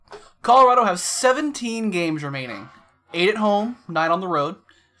Colorado have 17 games remaining. 8 at home, 9 on the road.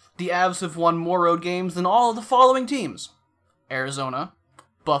 The Avs have won more road games than all of the following teams: Arizona,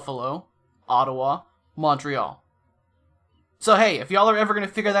 Buffalo, Ottawa, Montreal. So hey, if y'all are ever going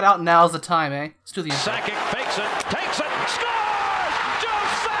to figure that out, now's the time, eh? Let's do the intro. Sakic fakes it, takes it, scores! Joe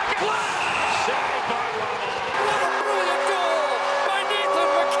Sakic! Saved by Ramos. What a brilliant goal by Nathan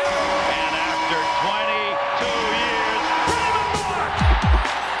MacKinnon! And after 22 years, Raymond Bourque!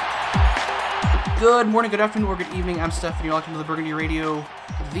 Good morning, good afternoon, or good evening. I'm Stephanie. Welcome to the Burgundy Radio.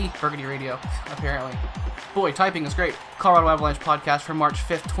 The Burgundy Radio, apparently. Boy, typing is great. Colorado Avalanche podcast for March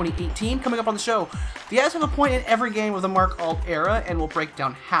 5th, 2018. Coming up on the show, the Avs have a point in every game of the Mark Alt era, and we'll break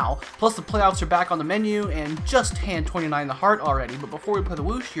down how. Plus, the playoffs are back on the menu, and just hand 29 the heart already. But before we play the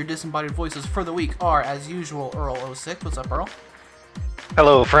whoosh, your disembodied voices for the week are, as usual, Earl06. What's up, Earl?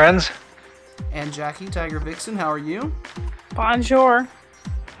 Hello, friends. And Jackie, Tiger Vixen, how are you? Bonjour.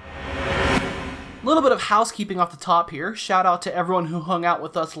 A little bit of housekeeping off the top here. Shout out to everyone who hung out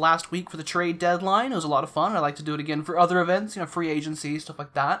with us last week for the trade deadline. It was a lot of fun. I'd like to do it again for other events, free agency, stuff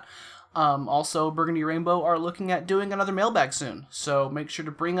like that. Also, Burgundy Rainbow are looking at doing another mailbag soon. So make sure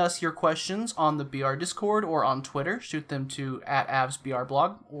to bring us your questions on the BR Discord or on Twitter. Shoot them to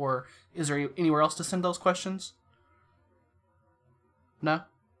 @AvsBRblog. Or is there anywhere else to send those questions? No?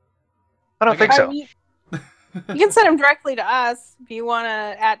 I don't think so. You can send them directly to us if you want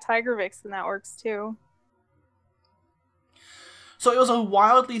to @Tiger Vixen. That works too. So it was a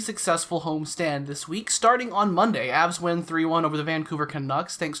wildly successful homestand this week. Starting on Monday, Avs win 3-1 over the Vancouver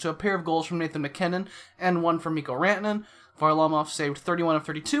Canucks thanks to a pair of goals from Nathan MacKinnon and one from Mikko Rantanen. Varlamov saved 31 of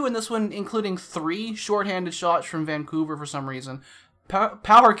 32 in this one, including 3 shorthanded shots from Vancouver for some reason.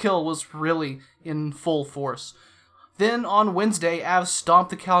 Power kill was really in full force. Then on Wednesday, Avs stomped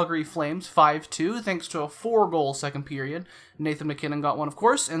the Calgary Flames 5-2 thanks to a 4-goal second period. Nathan MacKinnon got one, of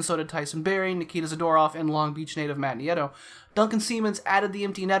course, and so did Tyson Barrie, Nikita Zadorov, and Long Beach native Matt Nieto. Duncan Siemens added the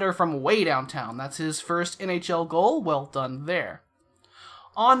empty netter from way downtown. That's his first NHL goal. Well done there.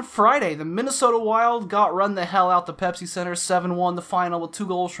 On Friday, the Minnesota Wild got run the hell out the Pepsi Center 7-1 the final with 2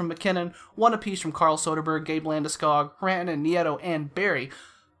 goals from MacKinnon, 1 apiece from Carl Soderberg, Gabe Landeskog, Rantanen, Nieto, and Barrie.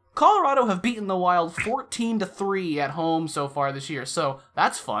 Colorado have beaten the Wild 14-3 at home so far this year, so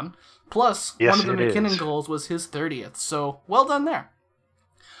that's fun. Plus, yes, one of the MacKinnon goals was his 30th, so well done there.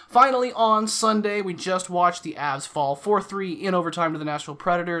 Finally, on Sunday, we just watched the Avs fall 4-3 in overtime to the Nashville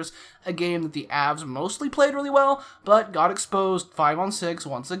Predators, a game that the Avs mostly played really well, but got exposed 5-on-6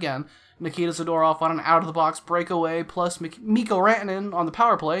 once again. Nikita Zadorov on an out-of-the-box breakaway, plus Mikko Rantanen on the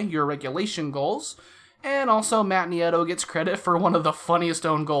power play, your regulation goals. And also, Matt Nieto gets credit for one of the funniest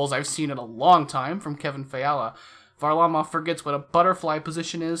own goals I've seen in a long time from Kevin Fiala. Varlamov forgets what a butterfly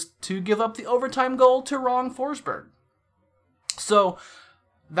position is to give up the overtime goal to Ron Forsberg. So,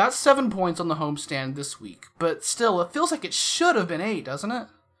 that's 7 points on the homestand this week. But still, it feels like it should have been 8, doesn't it?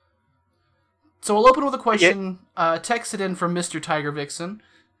 So we'll open with a question texted in from Mr. Tiger Vixen.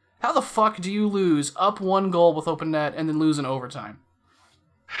 How the fuck do you lose up 1 goal with open net and then lose in overtime?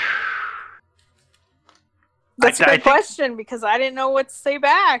 That's a good question because I didn't know what to say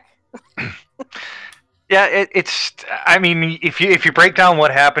back. Yeah, it's. I mean, if you break down what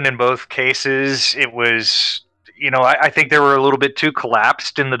happened in both cases, it was. I think they were a little bit too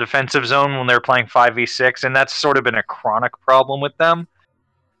collapsed in the defensive zone when they were playing 5v6, and that's sort of been a chronic problem with them.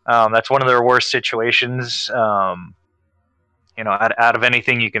 That's one of their worst situations. Out of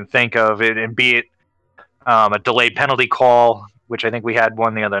anything you can think of, and be it a delayed penalty call, which I think we had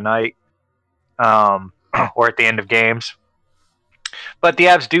one the other night. Or at the end of games. But the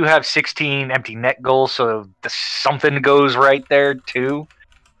Avs do have 16 empty net goals, so something goes right there, too.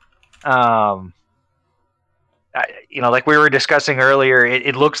 Like we were discussing earlier,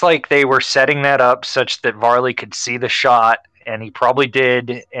 it looks like they were setting that up such that Varley could see the shot, and he probably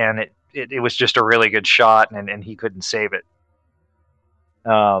did, and it was just a really good shot, and he couldn't save it.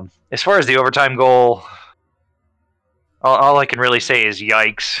 As far as the overtime goal... All I can really say is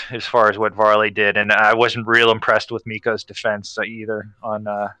yikes as far as what Varley did, and I wasn't real impressed with Mikko's defense either on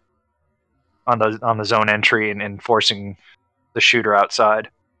the zone entry and forcing the shooter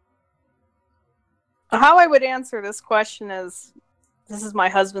outside. How I would answer this question is, this is my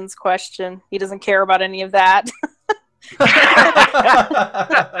husband's question. He doesn't care about any of that.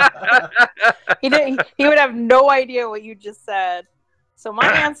 He would have no idea what you just said. So my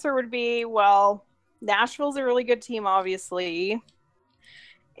answer would be, well, Nashville's a really good team, obviously.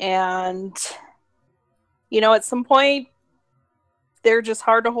 And, at some point, they're just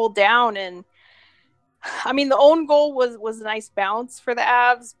hard to hold down. And, I mean, the own goal was a nice bounce for the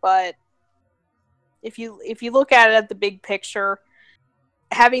Avs, but if you look at it at the big picture,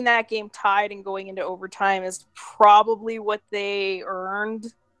 having that game tied and going into overtime is probably what they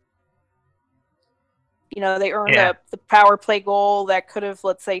earned. You know, they earned the power play goal that could have,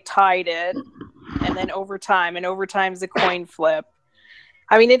 let's say, tied it, and then overtime, and overtime's a coin flip.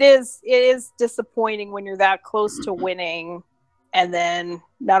 I mean, it is disappointing when you're that close to winning, and then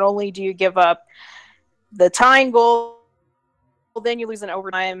not only do you give up the tying goal, then you lose in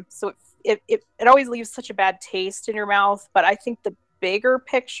overtime. So it always leaves such a bad taste in your mouth. But I think the bigger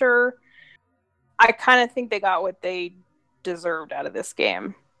picture, I kind of think they got what they deserved out of this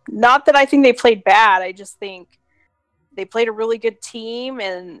game. Not that I think they played bad. I just think they played a really good team,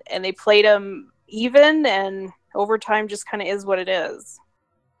 and they played them even, and overtime just kind of is what it is.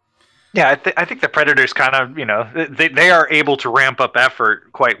 Yeah, I think the Predators kind of, you know, they are able to ramp up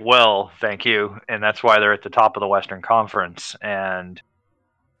effort quite well, thank you, and that's why they're at the top of the Western Conference. And,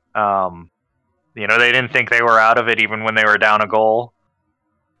 you know, they didn't think they were out of it even when they were down a goal.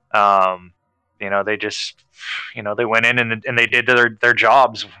 You know, they just, you know, they went in and they did their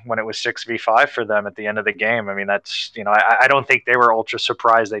jobs when it was 6v5 for them at the end of the game. I mean, that's, you know, I don't think they were ultra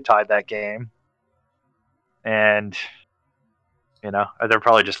surprised they tied that game. And, you know, they're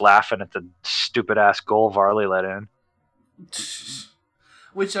probably just laughing at the stupid ass goal Varley let in.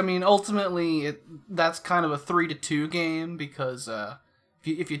 Which, I mean, ultimately, that's kind of a 3-2 game because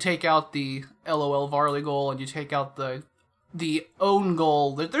if you take out the LOL Varley goal and you take out the own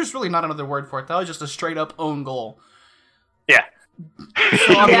goal, there's really not another word for it. That was just a straight up own goal. Yeah.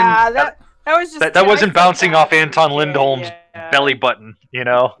 So, I mean, that was just that wasn't bouncing off Anton Lindholm's belly button, you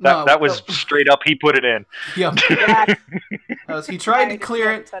know. That was straight up. He put it in. Yeah. He tried to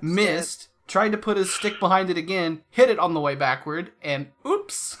clear it, missed. Tried to put his stick behind it again, hit it on the way backward, and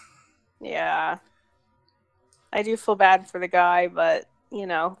oops. Yeah. I do feel bad for the guy, but, you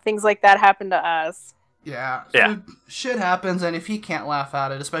know, things like that happen to us. Yeah. So shit happens, and if he can't laugh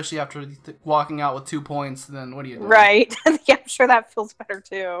at it, especially after walking out with 2 points, then what do you do? Right. Yeah, I'm sure that feels better,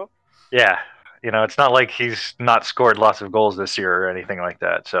 too. Yeah. You know, it's not like he's not scored lots of goals this year or anything like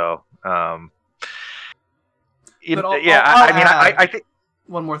that, so... I think...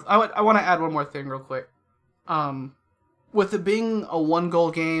 One more. I want to add one more thing real quick. With it being a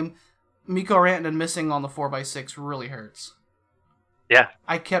 1-goal game, Mikko Rantanen missing on the 4x6 really hurts. Yeah.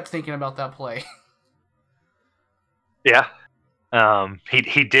 I kept thinking about that play. Yeah.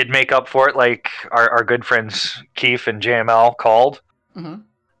 He did make up for it, like our good friends Keefe and JML called.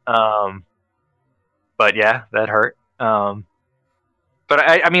 Mm-hmm. But yeah, that hurt. But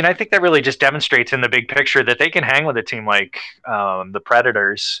I mean, I think that really just demonstrates in the big picture that they can hang with a team like the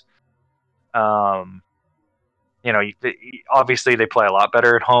Predators. You know, obviously they play a lot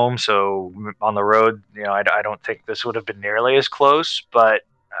better at home, so on the road, you know, I don't think this would have been nearly as close. But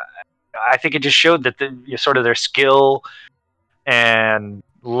I think it just showed that sort of their skill and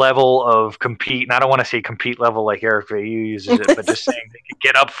level of compete, and I don't want to say compete level like Eric Veilleux uses it, but just saying they could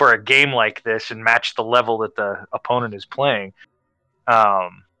get up for a game like this and match the level that the opponent is playing.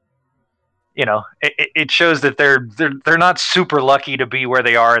 You know, it shows that they're not super lucky to be where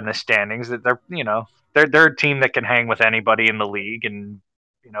they are in the standings. That they're a team that can hang with anybody in the league, and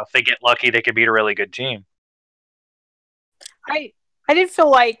you know, if they get lucky, they could beat a really good team. I did feel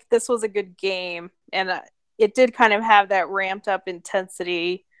like this was a good game, and it did kind of have that ramped up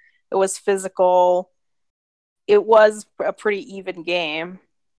intensity. It was physical. It was a pretty even game,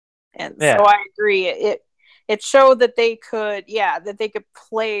 and so I agree. It showed that they could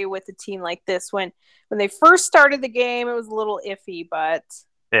play with a team like this. When they first started the game, it was a little iffy, but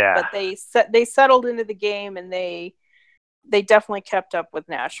they settled into the game, and they definitely kept up with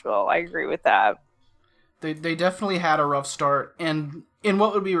Nashville. I agree with that. They definitely had a rough start, and in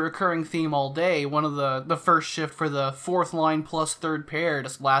what would be a recurring theme all day, one of the first shift for the fourth line plus third pair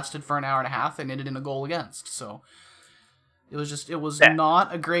just lasted for an hour and a half and ended in a goal against. So it was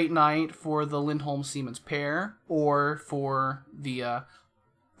not a great night for the Lindholm-Siemens pair or for the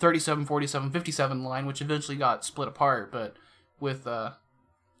 37-47-57 line, which eventually got split apart, but with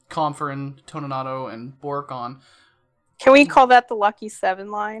Compher, Toninato, and Bourque on. Can we call that the Lucky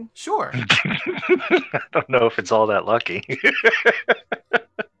 7 line? Sure. I don't know if it's all that lucky.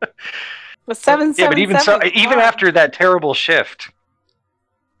 With 7-7-7. Yeah, but even after that terrible shift,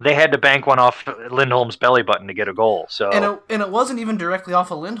 they had to bank one off Lindholm's belly button to get a goal. So and it wasn't even directly off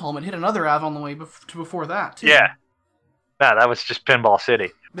of Lindholm. It hit another Av on the way before that, too. Yeah. No, that was just Pinball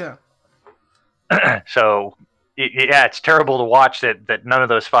City. Yeah. So, yeah, it's terrible to watch that none of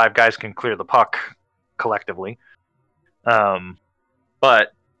those five guys can clear the puck collectively.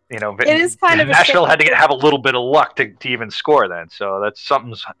 But, you know, it is kind of Nashville had to have a little bit of luck to even score then. So that's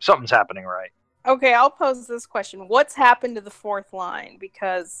something's happening right. Okay, I'll pose this question. What's happened to the fourth line?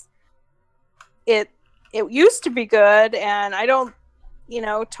 Because it used to be good, and I don't,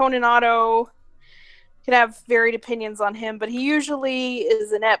 Toninato can have varied opinions on him, but he usually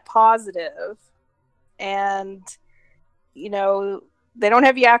is a net positive. And, they don't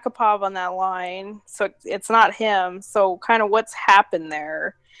have Yakupov on that line, so it's not him. So kind of what's happened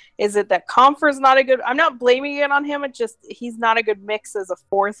there? Is it that Comfer's not a good... I'm not blaming it on him, it's just he's not a good mix as a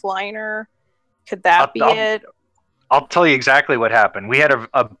fourth liner. Could that be it? I'll tell you exactly what happened. We had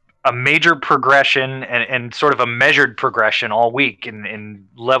a major progression and sort of a measured progression all week in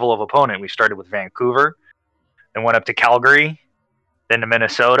level of opponent. We started with Vancouver, then went up to Calgary, then to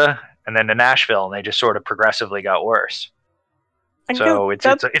Minnesota, and then to Nashville, and they just sort of progressively got worse. So it's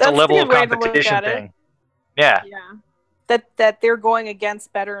a level of competition thing. Yeah. That they're going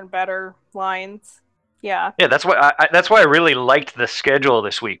against better and better lines. Yeah. Yeah, that's why I really liked the schedule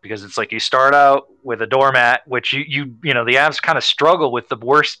this week, because it's like you start out with a doormat, which the Avs kind of struggle with the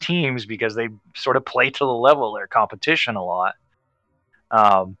worst teams because they sort of play to the level of their competition a lot.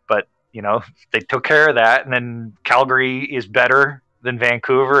 But they took care of that, and then Calgary is better than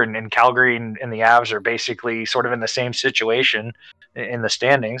Vancouver, and Calgary and the Avs are basically sort of in the same situation in the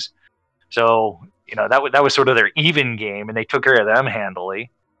standings. So that was sort of their even game, and they took care of them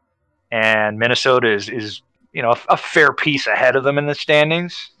handily. And Minnesota is a fair piece ahead of them in the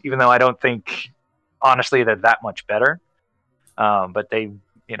standings, even though I don't think honestly they're that much better. But they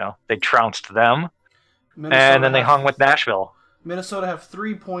trounced them, and then they hung with Nashville. Minnesota have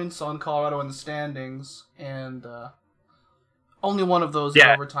 3 points on Colorado in the standings, and only one of those is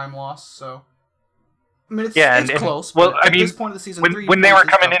overtime loss. So, I mean, it's close. Well, at this point of the season, when they were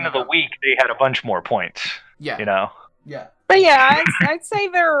coming into the week, they had a bunch more points. Yeah. Yeah. But yeah, I'd say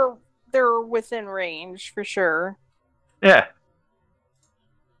they're within range for sure. Yeah.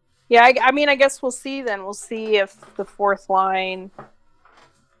 Yeah, I guess we'll see then. We'll see if the fourth line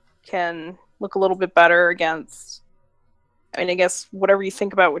can look a little bit better against... I guess whatever you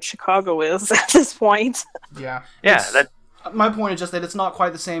think about what Chicago is at this point. Yeah. Yeah. My point is just that it's not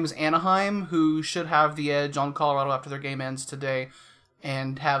quite the same as Anaheim, who should have the edge on Colorado after their game ends today,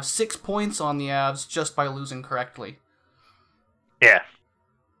 and have 6 points on the Avs just by losing correctly. Yeah.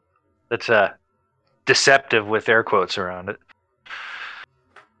 That's deceptive with air quotes around it.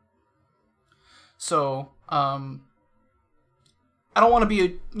 So, I don't want to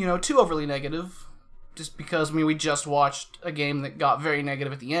be too overly negative, just because we just watched a game that got very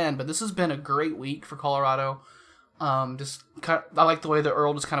negative at the end, but this has been a great week for Colorado. I like the way that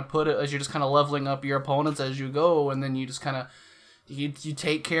Earl just kind of put it, as you're just kind of leveling up your opponents as you go, and then you just kind of you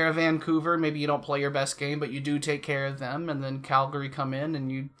take care of Vancouver. Maybe you don't play your best game, but you do take care of them, and then Calgary come in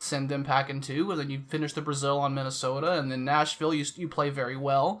and you send them packing too, and then you finish the Brazil on Minnesota, and then Nashville you play very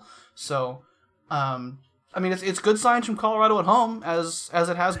well. So, it's good signs from Colorado at home, as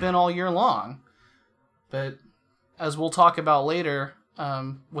it has been all year long. But as we'll talk about later,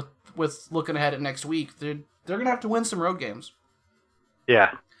 with looking ahead at next week, they're gonna have to win some road games.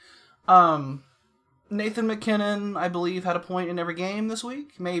 Yeah. Nathan MacKinnon, I believe, had a point in every game this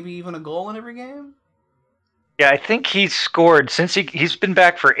week, maybe even a goal in every game. Yeah, I think he's scored since he's been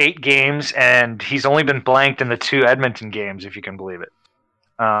back for 8 games, and he's only been blanked in the 2 Edmonton games, if you can believe it.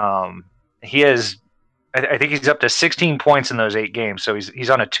 He has, I think he's up to 16 points in those 8 games, so he's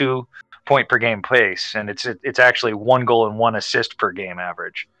on a 2-point per game pace, and it's actually 1 goal and 1 assist per game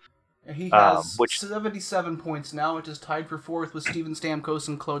average. He has 77 points now, which is tied for 4th with Steven Stamkos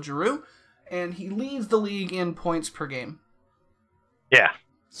and Claude Giroux, and he leads the league in points per game. Yeah.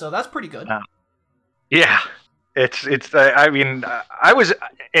 So that's pretty good. Yeah. He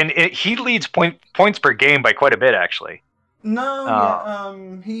leads points per game by quite a bit, actually.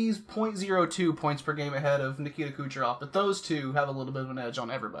 No, he's 0.02 points per game ahead of Nikita Kucherov, but those two have a little bit of an edge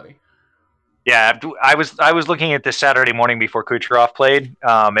on everybody. Yeah, I was looking at this Saturday morning before Kucherov played,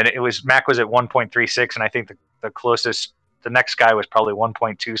 and Mac was at 1.36, and I think the next guy was probably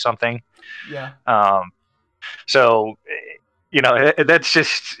 1.2 something. Yeah. So, that's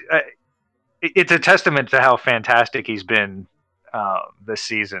just it's a testament to how fantastic he's been this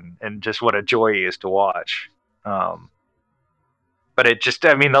season, and just what a joy he is to watch. But it's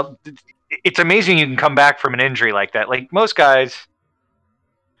amazing you can come back from an injury like that. Like most guys,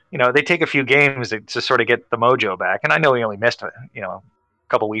 they take a few games to sort of get the mojo back. And I know he only missed, a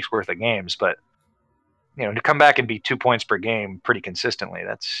couple weeks worth of games, but to come back and be 2 points per game pretty consistently,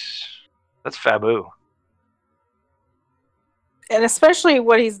 that's faboo. And especially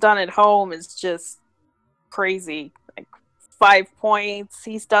what he's done at home is just crazy. Like 5 points.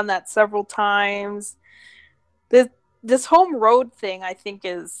 He's done that several times. This home road thing, I think,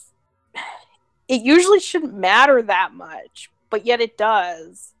 it usually shouldn't matter that much, but yet it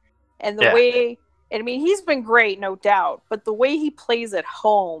does. And the way, I mean, he's been great, no doubt, but the way he plays at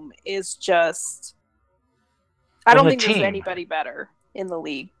home is just, I don't think there's anybody better in the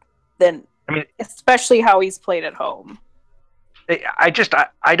league than, especially how he's played at home. I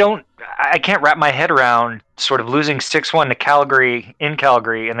can't wrap my head around sort of losing 6-1 to Calgary in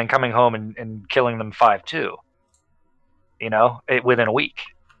Calgary and then coming home and killing them 5-2, within a week.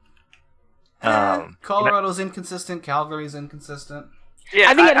 Colorado's inconsistent. Calgary's inconsistent. Yeah,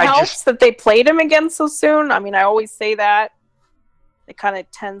 I think it helps that they played him again so soon. I mean, I always say that. It kind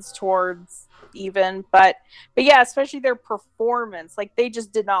of tends towards even. But yeah, especially their performance. Like, they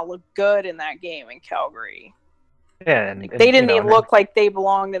just did not look good in that game in Calgary. Yeah, they didn't even look like they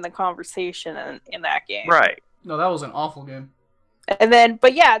belonged in the conversation in that game. Right. No, that was an awful game. And then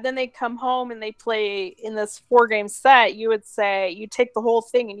they come home and they play in this 4-game set. You would say, you take the whole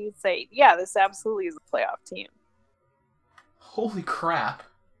thing and you'd say, yeah, this absolutely is a playoff team. Holy crap.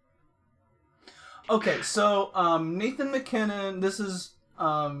 Okay, so Nathan MacKinnon, this is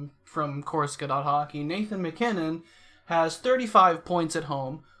from Corsica.hockey. Nathan MacKinnon has 35 points at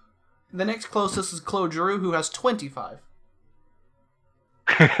home. The next closest is Claude Giroux, who has 25.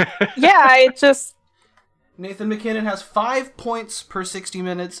 Yeah, it just... Nathan MacKinnon has 5 points per 60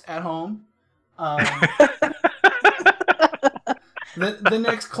 minutes at home. The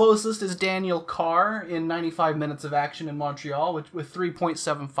next closest is Daniel Carr in 95 minutes of action in Montreal with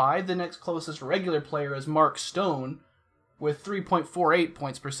 3.75. The next closest regular player is Mark Stone with 3.48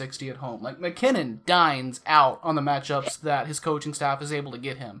 points per 60 at home. Like, MacKinnon dines out on the matchups that his coaching staff is able to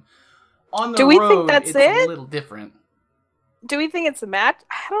get him. On the road, it's a little different. Do we think it's a match?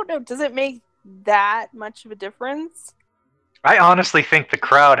 I don't know. Does it make that much of a difference? I honestly think the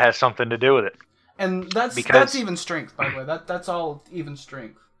crowd has something to do with it. And that's even strength, by the way. That's all even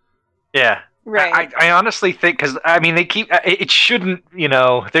strength. Yeah. Right. I honestly think, because, I mean, they keep, it shouldn't,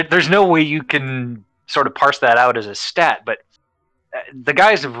 there's no way you can sort of parse that out as a stat, but the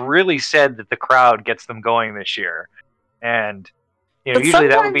guys have really said that the crowd gets them going this year. And, usually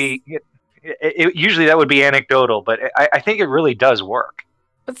that would be... usually that would be anecdotal, but I think it really does work.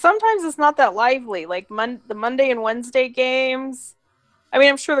 But sometimes it's not that lively. Like the Monday and Wednesday games, I mean,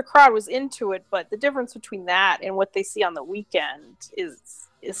 I'm sure the crowd was into it, but the difference between that and what they see on the weekend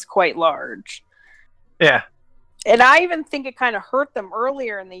is quite large. Yeah. And I even think it kind of hurt them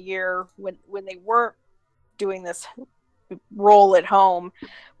earlier in the year when they weren't doing this role at home,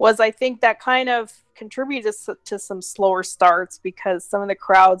 was I think that kind of contributed to some slower starts because some of the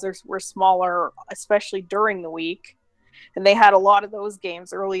crowds were smaller, especially during the week. And they had a lot of those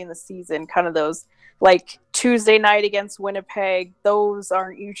games early in the season, kind of those like Tuesday night against Winnipeg. Those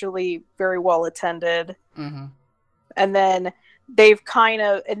aren't usually very well attended. Mm-hmm. And then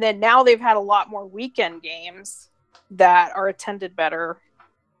now they've had a lot more weekend games that are attended better.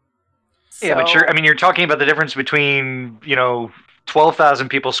 Yeah, but you're talking about the difference between, 12,000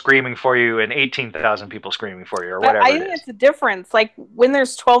 people screaming for you and 18,000 people screaming for you, or whatever. I think it's a difference. Like when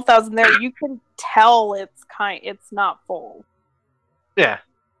there's 12,000 there, you can tell it's not full. Yeah.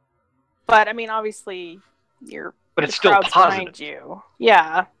 But I mean, obviously, but it's still positive. Behind you.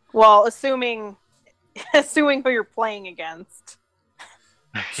 Yeah. Well, assuming who you're playing against.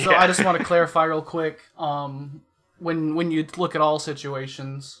 So I just want to clarify real quick. When you look at all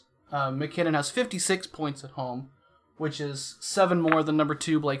situations, MacKinnon has 56 points at home, which is 7 more than number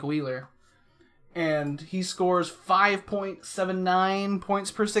 2 Blake Wheeler. And he scores 5.79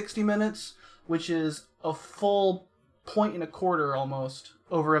 points per 60 minutes, which is a full point and a quarter almost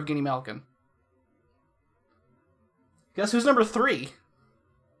over Evgeny Malkin. Guess who's number 3?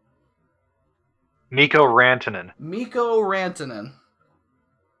 Mikko Rantanen. Mikko Rantanen.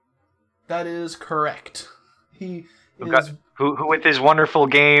 That is correct. Who with his wonderful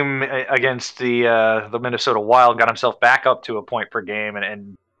game against the Minnesota Wild got himself back up to a point per game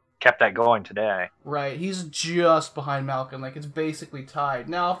and kept that going today. Right, he's just behind Malkin, like it's basically tied.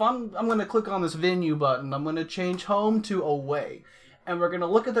 Now, if I'm going to click on this venue button, I'm going to change home to away, and we're going to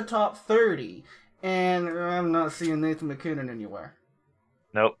look at the top 30, and I'm not seeing Nathan MacKinnon anywhere.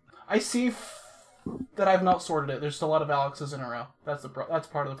 Nope. I see that I've not sorted it. There's still a lot of Alexes in a row. That's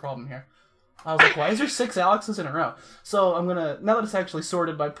part of the problem here. I was like, why is there 6 Alexes in a row? So I'm gonna, now that it's actually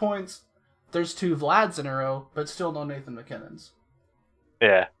sorted by points, there's 2 Vlads in a row, but still no Nathan MacKinnons.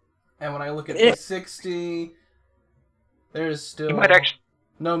 Yeah. And when I look at the 60, there's still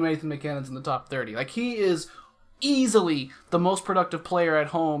no Nathan MacKinnons in the top 30. Like, he is easily the most productive player at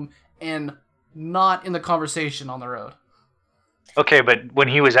home and not in the conversation on the road. Okay, but when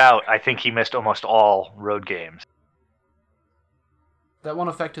he was out, I think he missed almost all road games. That won't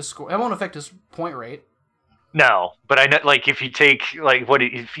affect his score. That won't affect his point rate. No, but I know, like, if you take, like,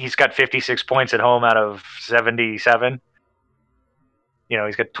 if he's got 56 points at home out of 77,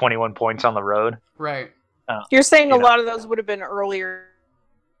 he's got 21 points on the road. Right. You're saying a lot of those would have been earlier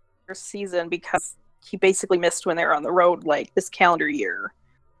season because he basically missed when they were on the road, like, this calendar year.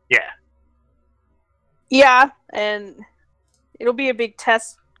 Yeah. Yeah, and it'll be a big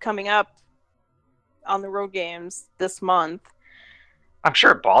test coming up on the road games this month. I'm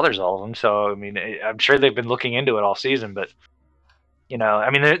sure it bothers all of them. So, I mean, I'm sure they've been looking into it all season, but I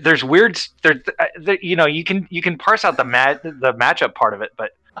mean, there's weird. You can parse out the matchup part of it,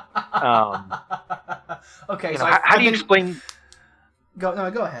 but okay. So how do you explain? Go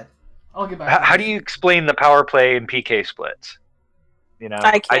ahead. I'll get back. How do you explain the power play and PK splits?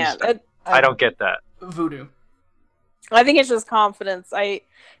 I can't. I don't get that. Voodoo. I think it's just confidence. It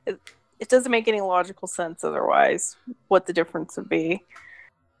doesn't make any logical sense otherwise. What the difference would be?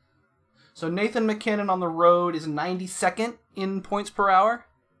 So Nathan MacKinnon on the road is 92nd in points per hour.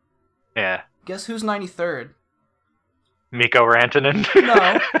 Yeah. Guess who's 93rd? Mikko Rantanen.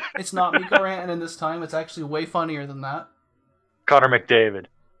 No, it's not Mikko Rantanen this time. It's actually way funnier than that. Connor McDavid.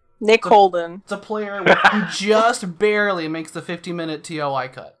 Nick Holden. It's a player who just barely makes the 50-minute TOI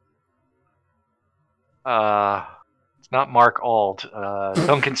cut. It's not Mark Alt.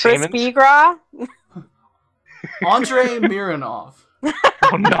 Duncan Chris Siemens. Begra. Andrei Mironov.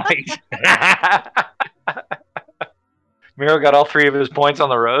 Oh, nice. Miro got all 3 of his points on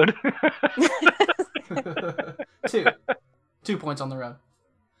the road. 2 points on the road.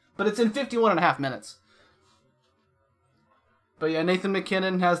 But it's in 51.5 minutes. But yeah, Nathan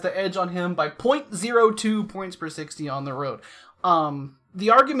MacKinnon has the edge on him by 0.02 points per 60 on the road. The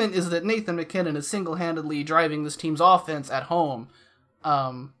argument is that Nathan MacKinnon is single-handedly driving this team's offense at home.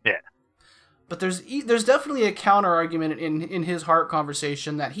 Yeah. But there's definitely a counter-argument in his Hart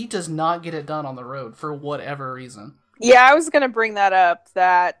conversation that he does not get it done on the road for whatever reason. Yeah, I was going to bring that up,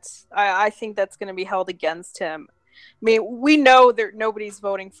 that I think that's going to be held against him. I mean, we know that nobody's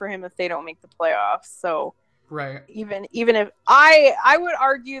voting for him if they don't make the playoffs, so... Right. Even if I would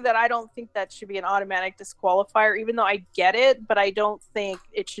argue that I don't think that should be an automatic disqualifier, even though I get it, but I don't think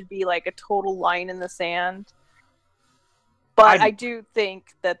it should be like a total line in the sand. But I do think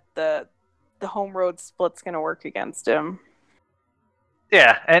that the home road split's going to work against him.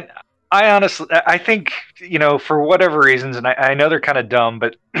 Yeah, and I think, for whatever reasons, and I know they're kind of dumb,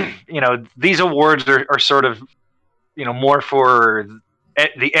 but, these awards are sort of, more for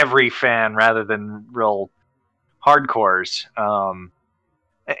the every fan rather than real hardcores.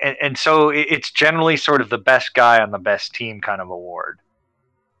 And so it's generally sort of the best guy on the best team kind of award.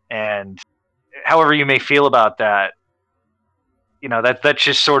 And however you may feel about that, that's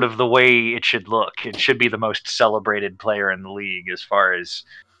just sort of the way it should look. It should be the most celebrated player in the league as far as,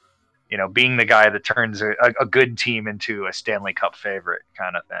 being the guy that turns a good team into a Stanley Cup favorite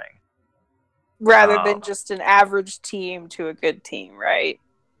kind of thing. Rather than just an average team to a good team, right?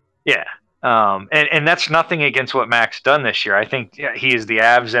 Yeah. And that's nothing against what Mac's done this year. I think he is the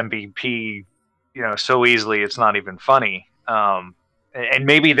Avs MVP, so easily it's not even funny. And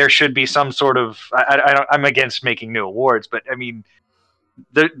maybe there should be some sort of, I'm against making new awards, but I mean,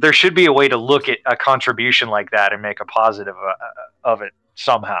 there should be a way to look at a contribution like that and make a positive of it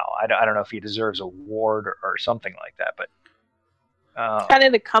somehow. I don't know if he deserves an award or something like that, but kind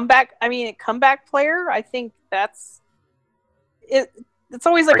of the comeback. I mean, a comeback player. I think that's it. It's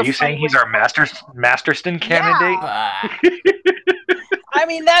always like. Are you saying he's our Masterton candidate? Yeah. I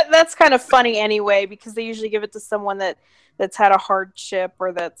mean that's kind of funny anyway, because they usually give it to someone that's had a hardship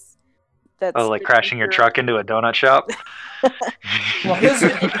or that's like crashing your truck into a donut shop. Well,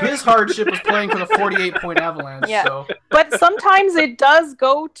 his hardship was playing for the 48-point Avalanche. Yeah, so. But sometimes it does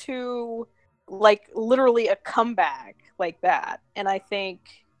go to like literally a comeback like that, and I think.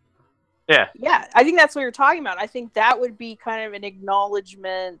 Yeah, I think that's what you're talking about. I think that would be kind of an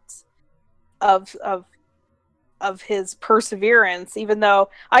acknowledgement of his perseverance, even though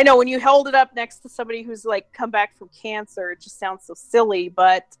I know when you held it up next to somebody who's like come back from cancer, it just sounds so silly,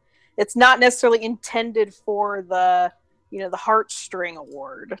 but it's not necessarily intended for the heartstring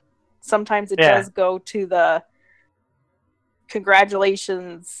award. Sometimes it does go to the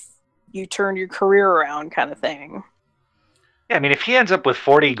congratulations, you turned your career around kind of thing. Yeah, I mean, if he ends up with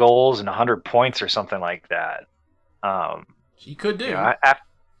 40 goals and 100 points or something like that, he could do.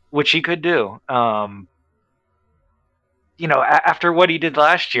 Which he could do. After what he did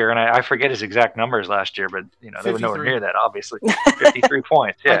last year, and I forget his exact numbers last year, but they were nowhere near that, obviously. 53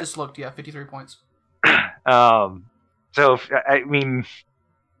 points. Yeah, I just looked. Yeah, 53 points. So I mean,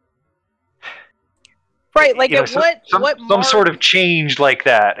 Right, like at some, what some sort mark? of change like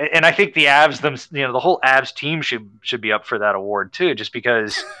that. And I think the Avs, the whole Avs team should be up for that award too, just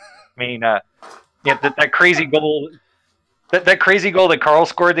because. I mean, that crazy goal. That crazy goal that Carl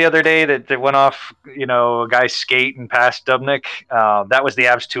scored the other day that went off, a guy's skate and past Dubnik. That was the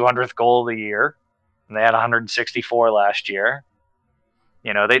Avs' 200th goal of the year, and they had 164 last year.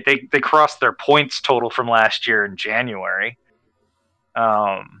 They crossed their points total from last year in January.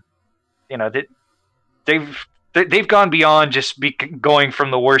 They've gone beyond just going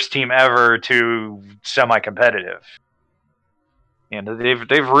from the worst team ever to semi-competitive.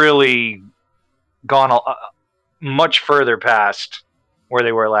 They've really gone much further past where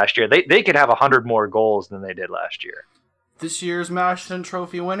they were last year. They could have 100 more goals than they did last year. This year's Masterton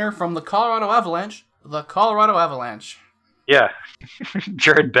Trophy winner from the Colorado Avalanche, the Colorado Avalanche. Yeah,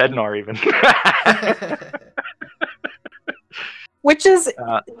 Jared Bednar even. Which is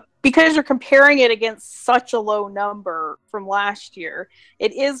because you're comparing it against such a low number from last year.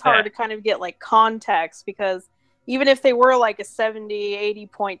 It is hard to kind of get like context, because even if they were like a 70, 80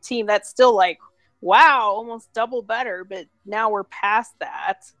 point team, that's still like, wow, almost double better. But now we're past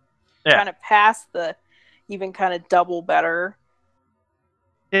that. Yeah. Kind of past the even kind of double better.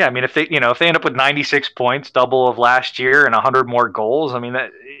 Yeah, I mean, if they end up with 96 points, double of last year, and 100 more goals, I mean,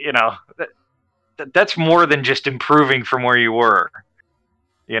 that's more than just improving from where you were.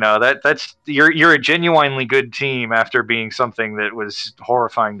 That's you're a genuinely good team after being something that was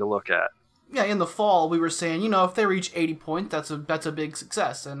horrifying to look at. Yeah, in the fall we were saying, if they reach 80 points, that's a big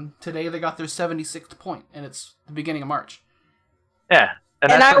success. And today they got their 76th point, and it's the beginning of March. Yeah,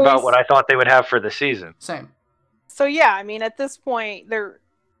 and that's about what I thought they would have for the season. Same. So yeah, I mean, at this point they're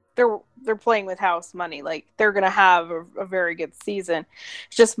playing with house money. Like, they're going to have a very good season.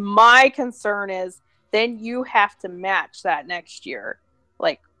 It's just my concern is then you have to match that next year.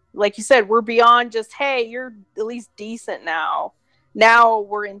 Like you said, we're beyond just, hey, you're at least decent now. Now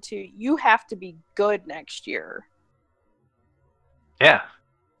we're into, you have to be good next year. Yeah.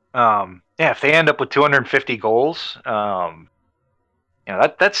 If they end up with 250 goals, that's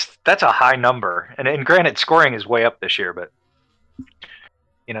a high number. And granted, scoring is way up this year, but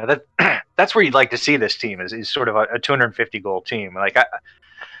that's where you'd like to see this team is sort of a 250 goal team. Like,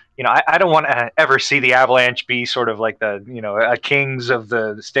 I don't want to ever see the Avalanche be sort of like the, a Kings of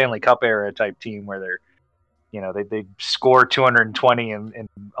the Stanley Cup era type team where they're, they score 220 and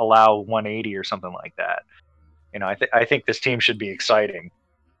allow 180 or something like that. I think this team should be exciting.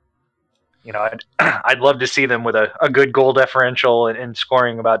 I'd love to see them with a good goal differential and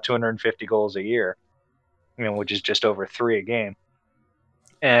scoring about 250 goals a year, which is just over 3 a game.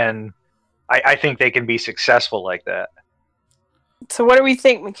 And I think they can be successful like that. So what do we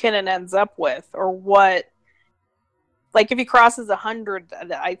think MacKinnon ends up with? Or what, like, if he crosses 100,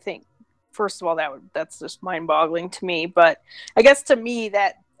 I think, first of all, that's just mind-boggling to me. But I guess to me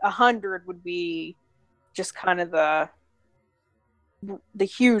that 100 would be just kind of the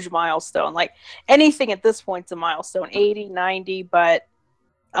huge milestone. Like, anything at this point's a milestone. 80, 90, but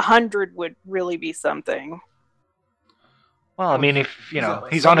 100 would really be something. Well, I mean, if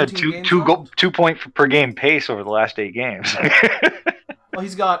he's on a 2 point per game pace over the last 8 games. Well,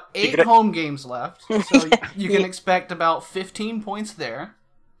 he's got 8 home games left, so you can expect about 15 points there.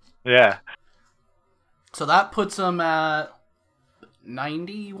 Yeah. So that puts him at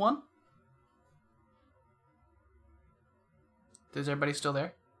 91. Is everybody still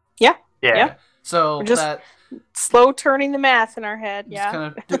there? Yeah. Yeah. So we're just slow turning the math in our head. Yeah.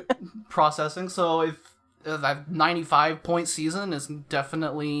 Just kind of processing. So if that 95-point season is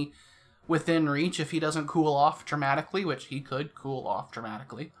definitely within reach if he doesn't cool off dramatically, which he could cool off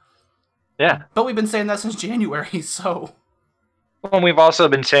dramatically. Yeah. But we've been saying that since January, so... Well, and we've also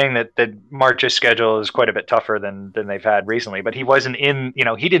been saying that March's schedule is quite a bit tougher than they've had recently, but he wasn't in,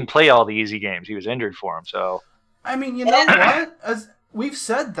 he didn't play all the easy games. He was injured for him, so... I mean, you know what? As we've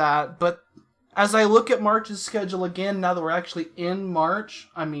said that, but as I look at March's schedule again, now that we're actually in March,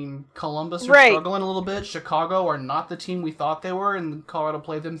 I mean, Columbus are struggling a little bit. Chicago are not the team we thought they were, and Colorado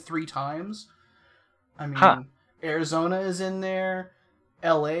played them 3 times. I mean, Arizona is in there,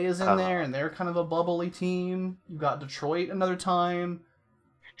 LA is in there, and they're kind of a bubbly team. You've got Detroit another time.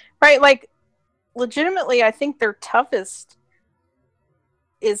 Right, like, legitimately, I think their toughest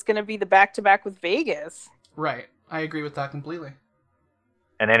is going to be the back-to-back with Vegas. Right, I agree with that completely.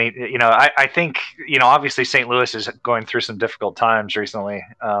 And then I think, obviously St. Louis is going through some difficult times recently.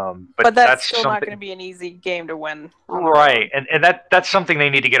 But that's still not going to be an easy game to win. Right. And that's something they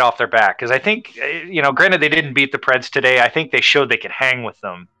need to get off their back. Because I think, granted they didn't beat the Preds today. I think they showed they could hang with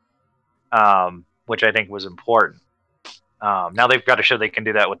them, which I think was important. Now they've got to show they can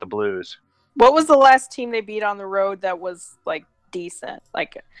do that with the Blues. What was the last team they beat on the road that was like decent?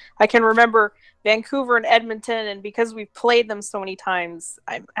 Like I can remember Vancouver and Edmonton, and because we've played them so many times,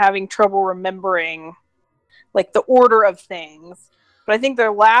 I'm having trouble remembering like the order of things. But I think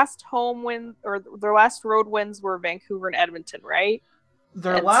their last home win or their last road wins were Vancouver and Edmonton, right?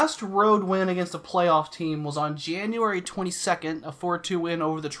 Their last road win against a playoff team was on January 22nd, a 4-2 win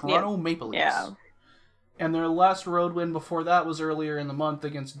over the Toronto Maple Leafs. Yeah. And their last road win before that was earlier in the month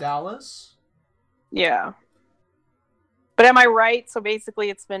against Dallas. Yeah. But am I right? So basically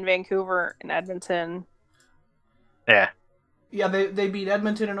it's been Vancouver and Edmonton. Yeah. Yeah, they beat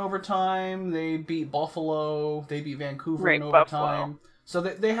Edmonton in overtime, they beat Buffalo, they beat Vancouver in overtime. Buffalo. So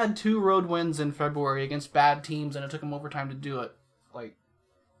they had 2 road wins in February against bad teams, and it took them overtime to do it. Like,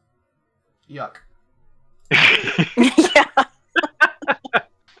 yuck. Yeah.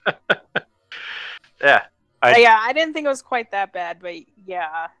 Yeah. I didn't think it was quite that bad, but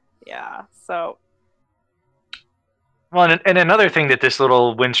yeah. So Well, and another thing that this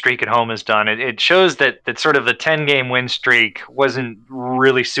little win streak at home has done, it shows that sort of the 10-game win streak wasn't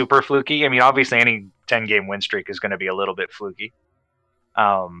really super fluky. I mean, obviously any 10-game win streak is going to be a little bit fluky.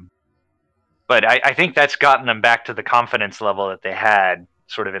 But I think that's gotten them back to the confidence level that they had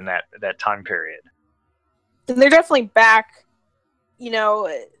sort of in that time period. and they're definitely back. You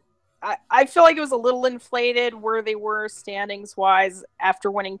know, I feel like it was a little inflated where they were standings wise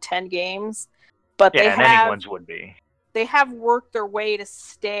after winning 10 games, but Yeah, and anyone's would be. They have worked their way to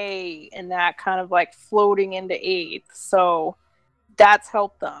stay in that kind of like floating into 8th. So that's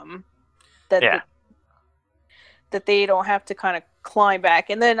helped them. That they don't have to kind of climb back.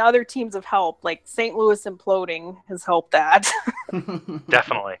 And then other teams have helped, like St. Louis imploding has helped that.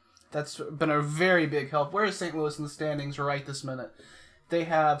 Definitely. That's been a very big help. Where is St. Louis in the standings right this minute? They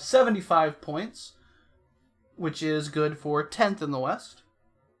have 75 points, which is good for 10th in the West.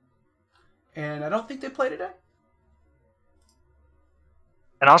 And I don't think they play today.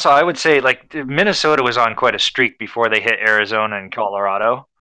 And also, I would say, like, Minnesota was on quite a streak before they hit Arizona and Colorado.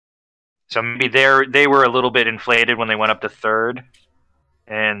 So maybe they were a little bit inflated when they went up to 3rd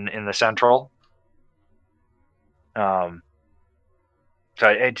in the Central. So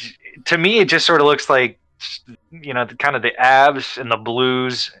to me, it just sort of looks like, you know, kind of the Avs and the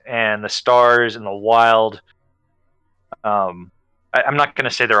Blues and the Stars and the Wild. I'm not going to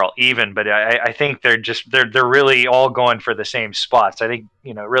say they're all even, but I think they're really all going for the same spots. I think,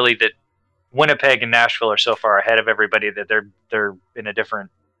 you know, really that Winnipeg and Nashville are so far ahead of everybody that they're in a different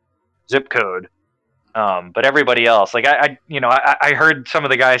zip code. But everybody else, like I heard some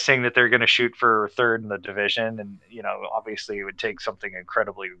of the guys saying that they're going to shoot for 3rd in the division, and you know, obviously it would take something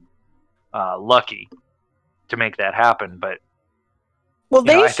incredibly lucky to make that happen. But well,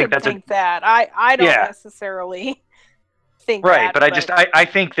 they I should think that. I don't necessarily think right, that. But I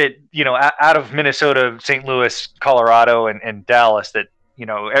think that, you know, out of Minnesota, St. Louis, Colorado, and Dallas, that, you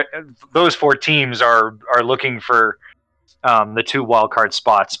know, those 4 teams are looking for the 2 wildcard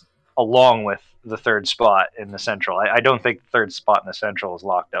spots along with the 3rd spot in the Central. I don't think the 3rd spot in the Central is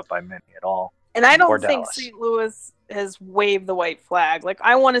locked up by many at all. And I don't think St. Louis has waved the white flag. Like,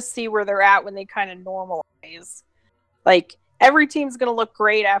 I want to see where they're at when they kind of normalize. Like, every team's going to look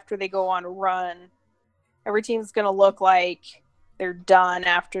great after they go on a run. Every team's going to look like they're done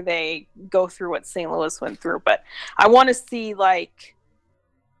after they go through what St. Louis went through. But I want to see, like,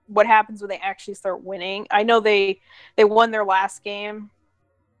 what happens when they actually start winning. I know they won their last game,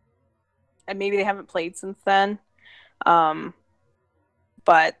 and maybe they haven't played since then.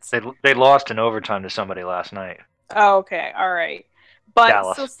 But they lost in overtime to somebody last night. Oh, okay, all right. But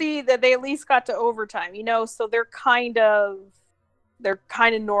Dallas. So see that they at least got to overtime, you know, so they're kind of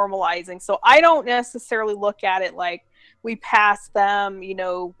normalizing. So I don't necessarily look at it like we passed them, you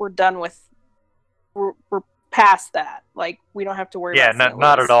know, we're past that. Like, we don't have to worry about St.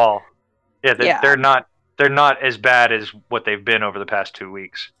 not Louis. at all. They're not as bad as what they've been over the past 2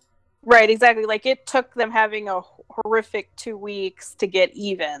 weeks. Right, exactly. Like, it took them having a horrific 2 weeks to get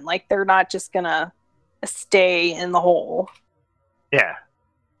even. Like, they're not just gonna stay in the hole. Yeah.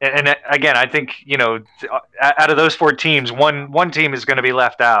 And again, I think, you know, out of those 4 teams, one team is going to be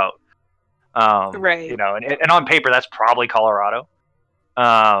left out. Right. You know, and on paper, that's probably Colorado. You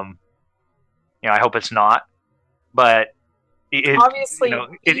know, I hope it's not. But obviously, you know,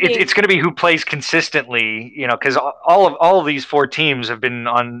 it's going to be who plays consistently. You know, because all of these 4 teams have been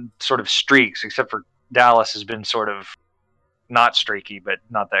on sort of streaks, except for Dallas has been sort of not streaky, but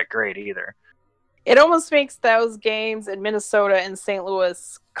not that great either. It almost makes those games in Minnesota and St.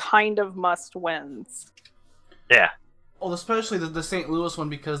 Louis kind of must wins. Yeah. Well, especially the St. Louis one,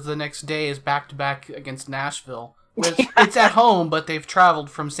 because the next day is back-to-back against Nashville. It's at home, but they've traveled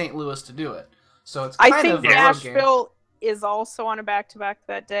from St. Louis to do it. So it's kind I think of a road game. Nashville is also on a back-to-back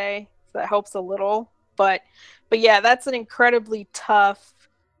that day, so that helps a little. But yeah, that's an incredibly tough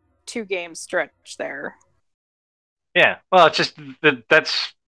 2-game stretch there. Yeah, well, it's just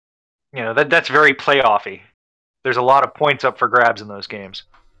that's very playoffy. There's a lot of points up for grabs in those games.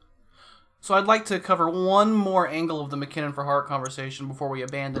 So I'd like to cover one more angle of the MacKinnon for Hart conversation before we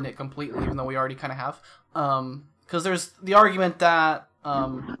abandon it completely, even though we already kind of have. Because there's the argument that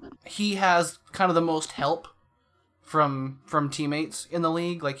he has kind of the most help from teammates in the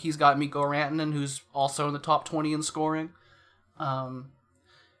league. Like, he's got Mikko Rantanen, who's also in the top 20 in scoring. And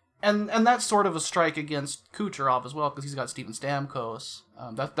that's sort of a strike against Kucherov as well, because he's got Steven Stamkos.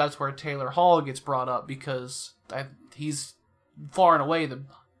 That's where Taylor Hall gets brought up, because he's far and away the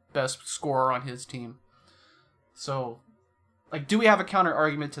best scorer on his team. So, like, do we have a counter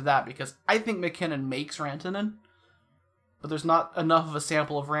argument to that? Because I think MacKinnon makes Rantanen, but there's not enough of a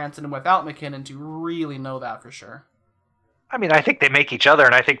sample of Rantanen without MacKinnon to really know that for sure. I mean, I think they make each other,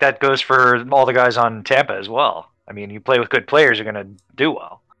 and I think that goes for all the guys on Tampa as well. I mean, you play with good players, you're going to do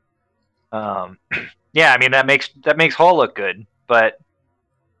well. Yeah, I mean, that makes Hall look good, but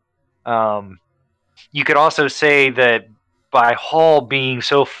you could also say that by Hall being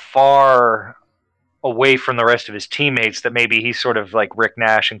so far away from the rest of his teammates that maybe he's sort of like Rick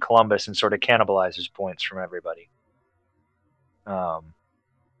Nash in Columbus and sort of cannibalizes points from everybody. Sort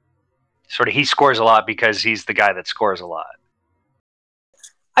of he scores a lot because he's the guy that scores a lot.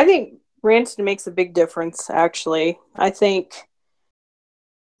 I think Rantanen makes a big difference, actually. I don't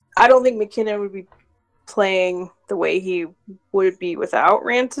think MacKinnon would be playing the way he would be without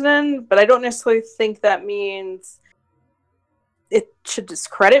Rantanen, but I don't necessarily think that means it should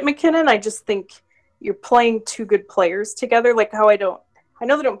discredit MacKinnon. I just think you're playing two good players together. Like how I know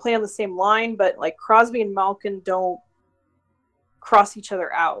they don't play on the same line, but like Crosby and Malkin don't cross each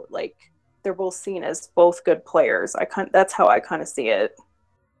other out. Like they're both seen as both good players. That's how I kind of see it.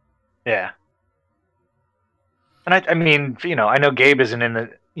 Yeah. And I mean, I know Gabe isn't in the,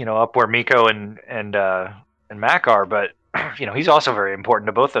 up where Mikko and Mac are, but he's also very important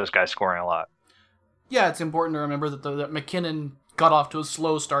to both those guys scoring a lot. Yeah, it's important to remember that MacKinnon got off to a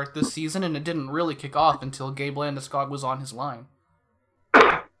slow start this season, and it didn't really kick off until Gabe Landeskog was on his line.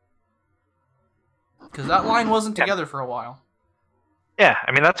 Because that line wasn't together for a while. Yeah,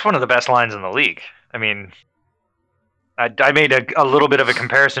 I mean, that's one of the best lines in the league. I mean, I made a little bit of a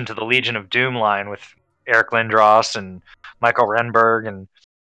comparison to the Legion of Doom line with Eric Lindros and Michael Renberg and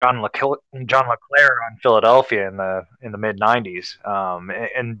John LeClaire on Philadelphia in the mid '90s.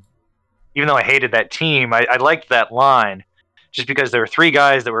 And even though I hated that team, I liked that line just because there were three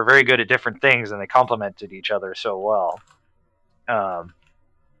guys that were very good at different things and they complemented each other so well. And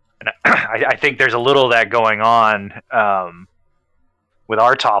I think there's a little of that going on with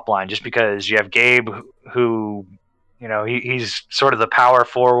our top line, just because you have Gabe who, he's sort of the power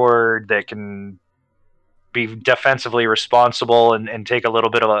forward that can be defensively responsible and take a little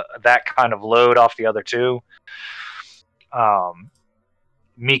bit of that kind of load off the other two.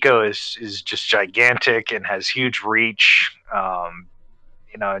 Mikko is just gigantic and has huge reach.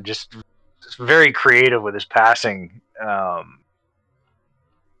 Just very creative with his passing.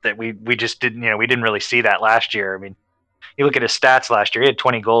 That we just didn't, we didn't really see that last year. I mean, you look at his stats last year; he had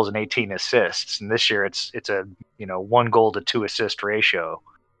 20 goals and 18 assists, and this year it's a 1 goal to 2 assist ratio,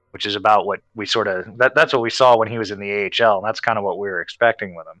 which is about what we that's what we saw when he was in the AHL, and that's kind of what we were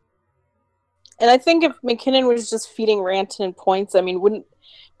expecting with him. And I think if MacKinnon was just feeding Rantanen points, I mean, wouldn't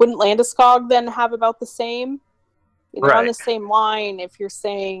Landeskog then have about the same? Right. On the same line, if you're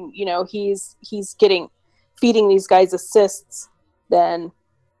saying, he's feeding these guys assists, then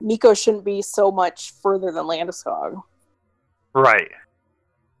Mikko shouldn't be so much further than Landeskog. Right.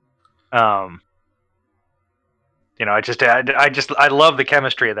 I love the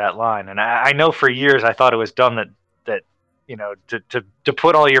chemistry of that line, and I know for years I thought it was dumb that to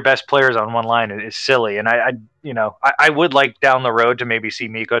put all your best players on one line is silly, and I would like down the road to maybe see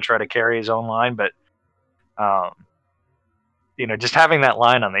Mikko try to carry his own line, but just having that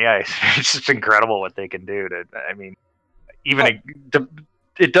line on the ice, it's just incredible what they can do.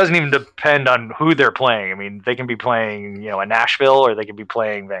 It doesn't even depend on who they're playing. I mean, they can be playing, a Nashville, or they can be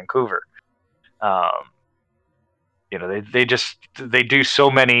playing Vancouver. They do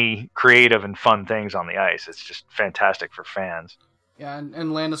so many creative and fun things on the ice. It's just fantastic for fans. Yeah, and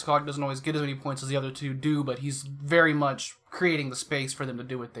Landeskog doesn't always get as many points as the other two do, but he's very much creating the space for them to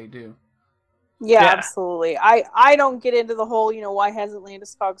do what they do. Yeah, absolutely. I don't get into the whole, why hasn't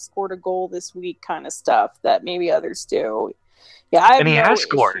Landeskog scored a goal this week kind of stuff that maybe others do. Yeah, I have And he no has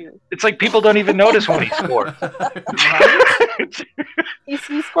scored. issue. It's like people don't even notice when he scored. Right? He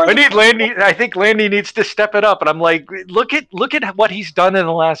scored. I think Landy needs to step it up. And I'm like, look at what he's done in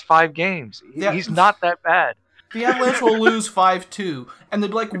the last 5 games. Yeah. He's not that bad. The Avalanche will lose 5-2, and they'd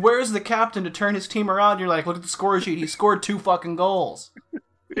be like, "Where's the captain to turn his team around?" And you're like, "Look at the score sheet. He scored 2 fucking goals. What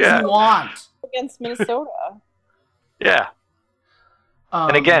do Yeah. you want?" Against Minnesota. Yeah.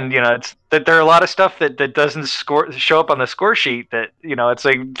 And again, it's that there are a lot of stuff that doesn't show up on the score sheet. That it's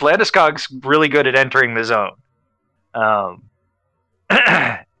like Landeskog's really good at entering the zone.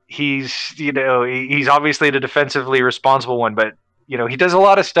 He's he's obviously the defensively responsible one, but he does a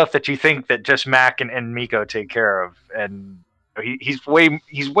lot of stuff that you think that just Mac and Mikko take care of, and he's way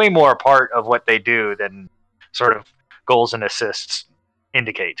more a part of what they do than sort of goals and assists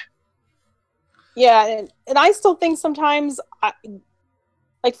indicate. Yeah, and I still think sometimes,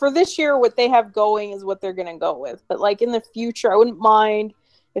 like for this year, what they have going is what they're going to go with. But like in the future, I wouldn't mind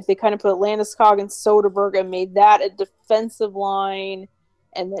if they kind of put Landeskog and Soderberg and made that a defensive line,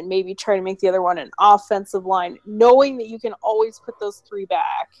 and then maybe try to make the other one an offensive line, knowing that you can always put those 3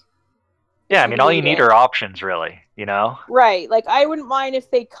 back. Yeah, I mean, all you need are options, really, Right. Like, I wouldn't mind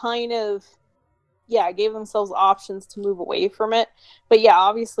if they kind of, gave themselves options to move away from it. But yeah,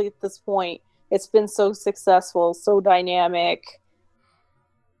 obviously at this point, it's been so successful, so dynamic.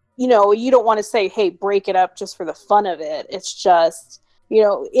 You don't want to say, hey, break it up just for the fun of it. It's just,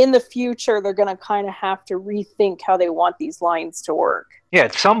 in the future, they're going to kind of have to rethink how they want these lines to work. Yeah,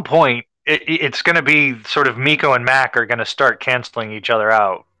 at some point, it's going to be sort of Mikko and Mac are going to start canceling each other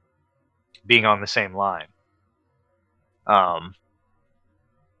out, being on the same line. And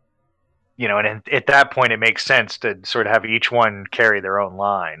at that point, it makes sense to sort of have each one carry their own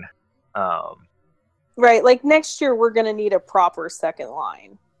line. Right, like next year, we're going to need a proper second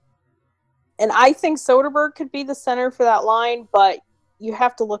line. And I think Soderberg could be the center for that line, but you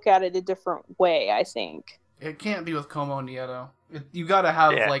have to look at it a different way, I think. It can't be with Como and Nieto. You got to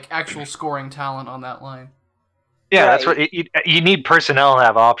have like actual scoring talent on that line. Yeah, Right. That's what you need. Personnel to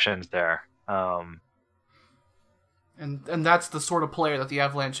have options there. And that's the sort of player that the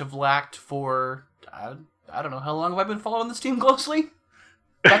Avalanche have lacked for, I don't know, how long have I been following this team closely?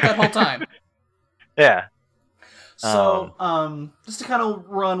 About that whole time. Yeah. So, just to kind of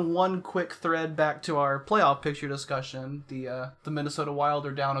run one quick thread back to our playoff picture discussion, the Minnesota Wild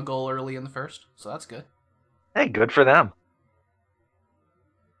are down a goal early in the first, so that's good. Hey, good for them.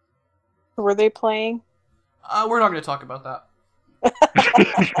 Were they playing? We're not going to talk about that.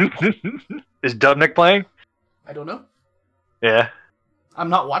 Is Dubnik playing? I don't know. Yeah. I'm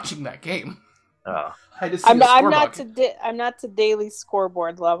not watching that game. Oh. I just see I'm the not scorebook. I'm not to daily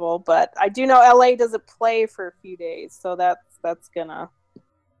scoreboard level, but I do know LA doesn't play for a few days, so that's gonna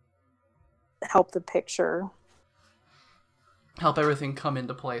help the picture. Help everything come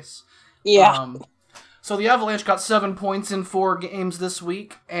into place. Yeah. So the Avalanche got 7 points in 4 games this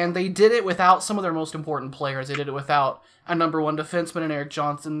week, and they did it without some of their most important players. They did it without a number 1 defenseman in Eric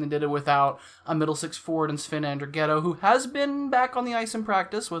Johnson. They did it without a middle 6 forward in Sven Andrighetto, who has been back on the ice in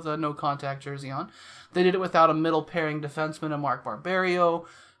practice with a no-contact jersey on. They did it without a middle pairing defenseman in Mark Barberio,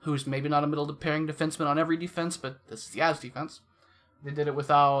 who's maybe not a middle pairing defenseman on every defense, but this is the Avs defense. They did it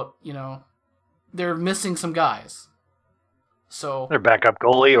without, they're missing some guys. So Their backup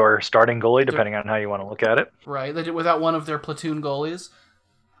goalie or starting goalie, depending on how you want to look at it. right, they did it without one of their platoon goalies.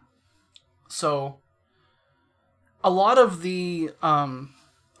 So a lot of the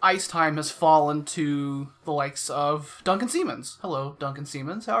ice time has fallen to the likes of Duncan Siemens. Hello, Duncan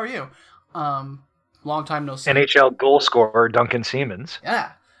Siemens. How are you? Long time no see. NHL goal scorer Duncan Siemens.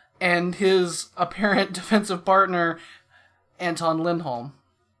 Yeah. And his apparent defensive partner, Anton Lindholm.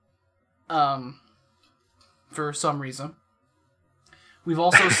 For some reason. We've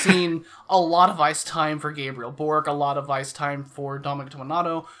also seen a lot of ice time for Gabriel Bork, a lot of ice time for Dominic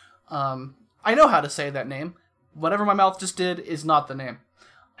Toninato. I know how to say that name. Whatever my mouth just did is not the name.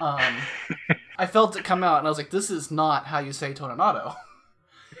 I felt it come out, and I was like, this is not how you say Toninato.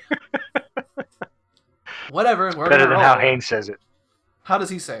 Whatever. Better than how Haynes says it. How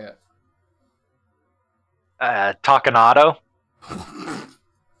does he say it? Takanato.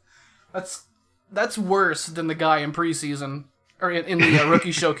 That's worse than the guy in preseason, or in the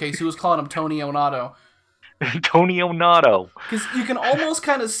rookie showcase who was calling him Tony Onato. Tony Onato. Because you can almost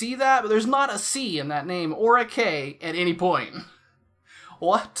kind of see that, but there's not a C in that name or a K at any point.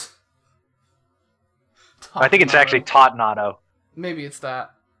 What? I think it's actually Totnato. Maybe it's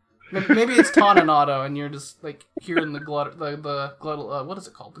that. Maybe it's Toninato, and you're just like hearing the glottal, what is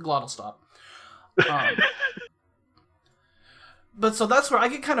it called? The glottal stop. But so that's where I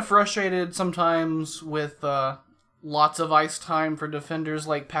get kind of frustrated sometimes with lots of ice time for defenders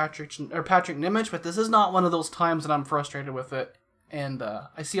like Patrick Nimich, but this is not one of those times that I'm frustrated with it. And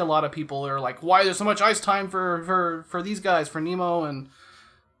I see a lot of people are like, why there's so much ice time for these guys, for Nemo, and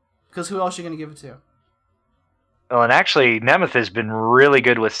because who else are you going to give it to? Well, and actually, Nemeth has been really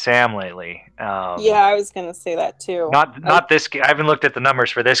good with Sam lately. Yeah, I was gonna say that too. Not this game. I haven't looked at the numbers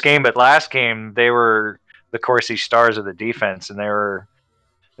for this game, but last game they were the Corsi stars of the defense, and they were.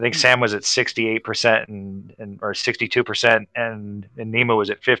 I think Sam was at 68% and or 62%, and Nemo was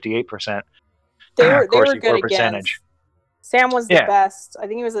at 58%. They were good percentage. against. Sam was the best. I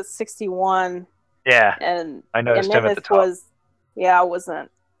think he was at 61. Yeah, and I noticed him at the top.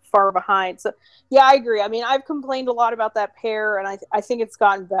 Wasn't far behind. So yeah, I agree. I mean, I've complained a lot about that pair, and I think it's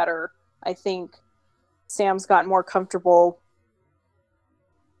gotten better. I think Sam's gotten more comfortable,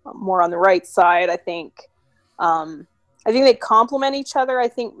 more on the right side. I think they complement each other. I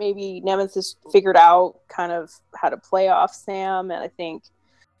think maybe Nemeth has figured out kind of how to play off Sam, and I think,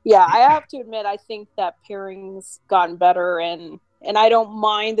 yeah, I have to admit, I think that pairing's gotten better, and I don't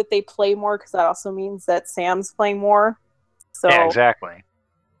mind that they play more because that also means that Sam's playing more. So yeah, exactly.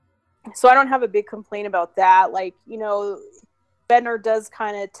 So I don't have a big complaint about that. Like, you know, Bednar does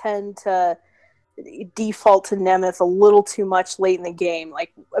kind of tend to default to Nemeth a little too much late in the game.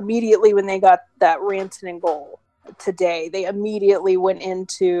 Like, immediately when they got that Rantanen goal today, they immediately went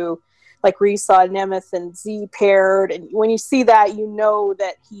into, like, we saw Nemeth and Z paired, and when you see that, you know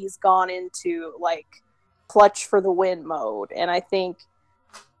that he's gone into, like, clutch for the win mode. And I think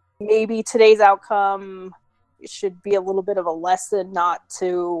maybe today's outcome should be a little bit of a lesson not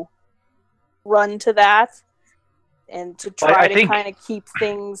to run to that and to try to kind of keep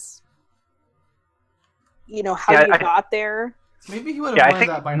things, you know, how you got there. Maybe he would have learned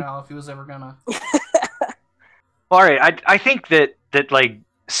that by now if he was ever gonna. All right, I think that like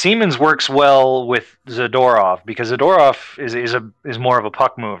Siemens works well with Zadorov because Zadorov is more of a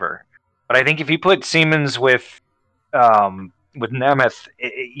puck mover. But I think if you put Siemens with Nemeth,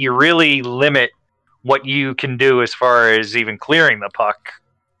 you really limit what you can do as far as even clearing the puck,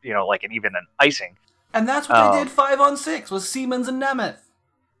 you know, like even an icing. And that's what they did 5-on-6 with Siemens and Nemeth.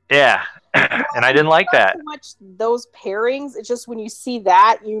 Yeah, and I didn't like that. Not so much those pairings. It's just when you see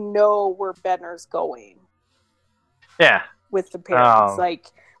that, you know where Bednar's going. Yeah. With the pairings,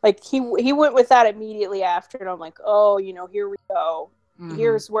 like he went with that immediately after, and I'm like, oh, you know, here we go. Mm-hmm.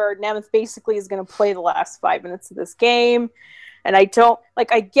 Here's where Nemeth basically is going to play the last 5 minutes of this game. And I don't,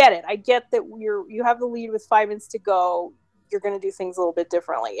 like, I get it. I get that you have the lead with 5 minutes to go. You're going to do things a little bit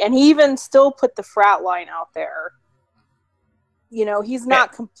differently. And he even still put the frat line out there. You know, he's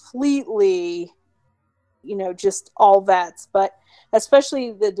not completely, you know, just all vets, but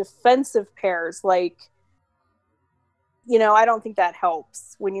especially the defensive pairs, like, you know, I don't think that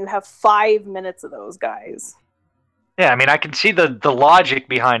helps when you have 5 minutes of those guys. Yeah, I mean, I can see the logic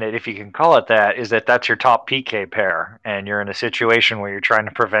behind it, if you can call it that, is that's your top PK pair, and you're in a situation where you're trying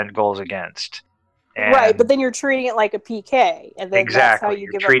to prevent goals against. And right, but then you're treating it like a PK, and then that's how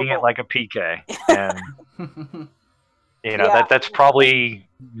you're treating it like a PK, and you know that's probably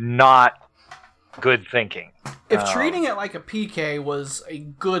not good thinking. If treating it like a PK was a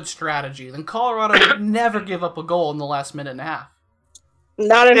good strategy, then Colorado would never give up a goal in the last minute and a half.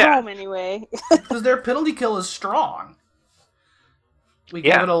 Not at home, anyway. Because their penalty kill is strong. We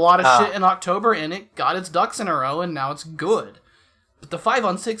gave it a lot of shit in October, and it got its ducks in a row, and now it's good. But the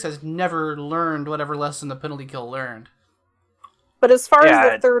 5-on-6 has never learned whatever lesson the penalty kill learned. But as far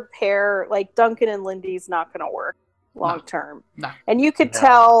as the third pair, like, Duncan and Lindy's not going to work long term. No. And you could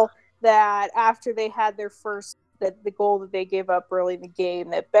tell that after they had their first, the goal that they gave up early in the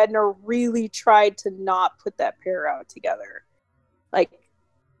game, that Bednar really tried to not put that pair out together. Like,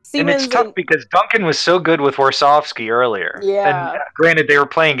 Siemens, and it's tough because Duncan was so good with Warsawski earlier. Yeah. And granted, they were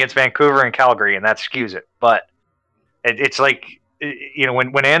playing against Vancouver and Calgary, and that skews it. But it's like, you know,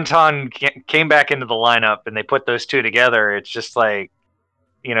 when Anton came back into the lineup and they put those two together, it's just like,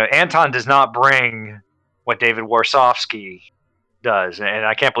 you know, Anton does not bring what David Warsawski does. And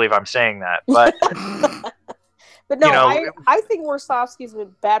I can't believe I'm saying that. But, but no, you know, I think Warsawski's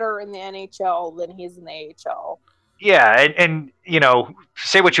been better in the NHL than he's in the AHL. Yeah, and you know,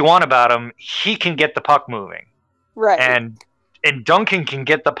 say what you want about him, he can get the puck moving. Right. And Duncan can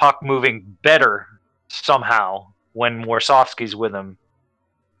get the puck moving better somehow when Warsawski's with him.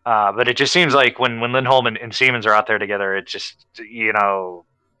 But it just seems like when Lindholm and Siemens are out there together, it just, you know,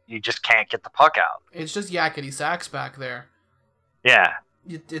 you just can't get the puck out. It's just yakety sax back there. Yeah.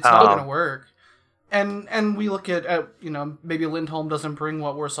 It's not going to work. And we look at maybe Lindholm doesn't bring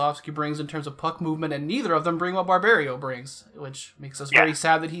what Warsawski brings in terms of puck movement, and neither of them bring what Barberio brings, which makes us very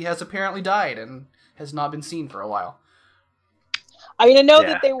sad that he has apparently died and has not been seen for a while. I mean, I know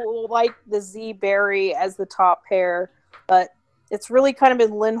that they will like the Z Barry as the top pair, but it's really kind of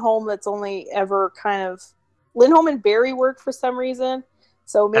been Lindholm that's only ever kind of Lindholm and Barry work for some reason.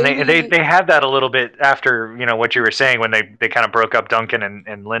 So maybe and they had that a little bit after what you were saying when they kind of broke up Duncan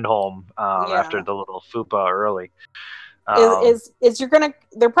and Lindholm after the little fupa early.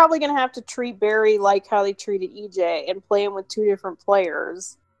 They're probably gonna have to treat Barry like how they treated EJ and play him with two different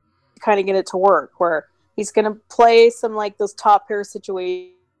players to kind of get it to work, where he's going to play some like those top pair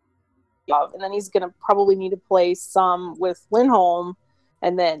situations, and then he's going to probably need to play some with Lindholm,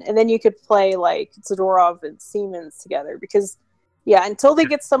 and then you could play like Zadorov and Siemens together, because until they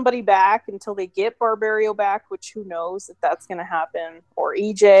get somebody back, until they get Barberio back, which who knows if that's going to happen, or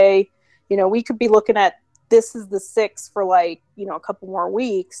EJ, we could be looking at this is the 6 for like a couple more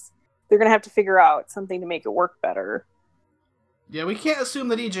weeks. They're going to have to figure out something to make it work better. Yeah, we can't assume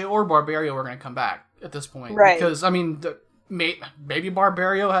that EJ or Barberio are going to come back at this point. Right. Because, I mean, maybe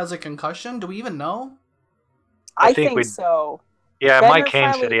Barberio has a concussion? Do we even know? I think so. Yeah, Mike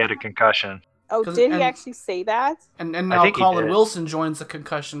Kane said he had a concussion. Oh, did he actually say that? And now Colin Wilson joins the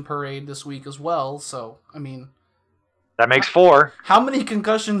concussion parade this week as well, so, I mean... That makes 4. How many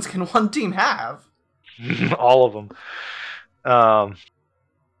concussions can one team have? All of them.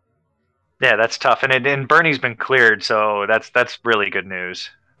 Yeah, that's tough, and Bernie's been cleared, so that's really good news.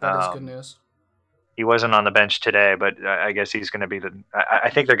 That is good news. He wasn't on the bench today, but I guess he's going to be I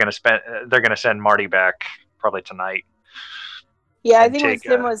think they're going to send Marty back probably tonight. Yeah, I think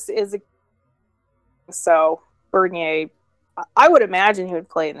so Bernier. I would imagine he would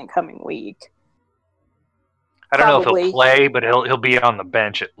play in the coming week. I don't know if he'll play, but he'll be on the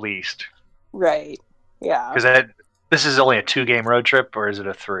bench at least. Right. Yeah. Because this is only a 2-game road trip, or is it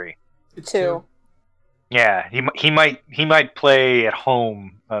a 3? It's 2. Yeah, he might play at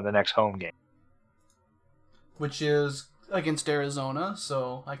home the next home game, which is against Arizona.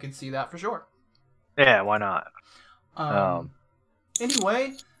 So I can see that for sure. Yeah, why not?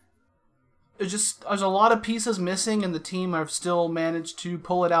 Anyway, there's a lot of pieces missing, and the team have still managed to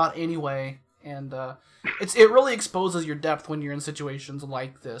pull it out anyway. And it really exposes your depth when you're in situations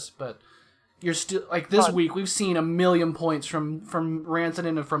like this, but. You're still like this week. We've seen 1,000,000 points from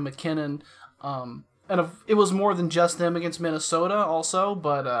Rantanen and from McKinnon, it was more than just them against Minnesota, also.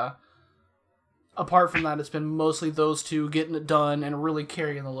 But apart from that, it's been mostly those two getting it done and really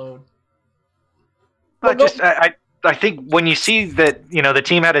carrying the load. I think when you see that the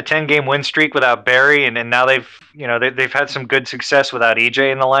team had a 10-game win streak without Barry, and now they've had some good success without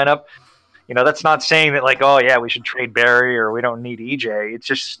EJ in the lineup. That's not saying that like, oh yeah, we should trade Barry or we don't need EJ.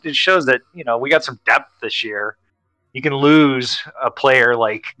 It shows that, we got some depth this year. You can lose a player,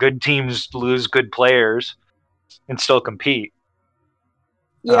 like good teams lose good players and still compete.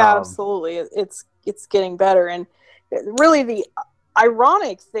 Yeah, absolutely. It's getting better. And really the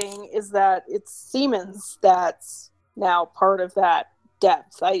ironic thing is that it's Siemens that's now part of that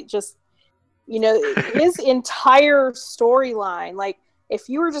depth. His entire storyline, like, if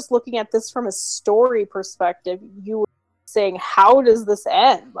you were just looking at this from a story perspective, you were saying, how does this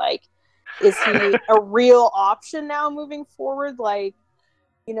end? Like, is he a real option now moving forward? Like,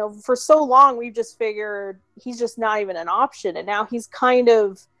 for so long, we've just figured he's just not even an option. And now he's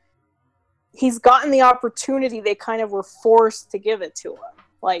gotten the opportunity. They kind of were forced to give it to him.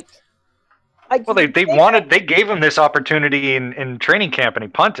 Like, they gave him this opportunity in training camp, and he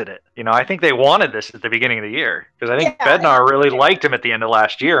punted it. I think they wanted this at the beginning of the year, because I think Bednar really liked him at the end of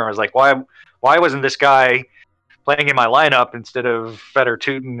last year and was like, why wasn't this guy playing in my lineup instead of Feder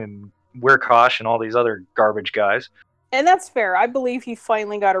Tootin and Wirkosh and all these other garbage guys? And that's fair. I believe he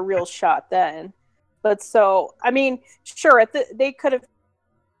finally got a real shot then. But so, I mean, sure, they could have,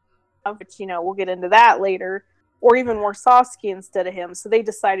 but we'll get into that later. Or even Warsawski instead of him. So they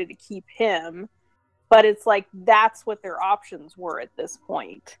decided to keep him. But it's like, that's what their options were at this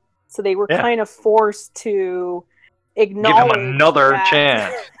point. So they were kind of forced to acknowledge give him another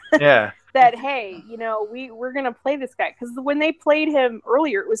chance. Yeah. That, hey, we're going to play this guy. Because when they played him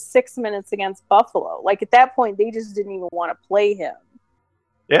earlier, it was 6 minutes against Buffalo. Like, at that point, they just didn't even want to play him.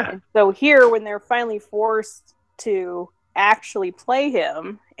 Yeah. And so here, when they're finally forced to actually play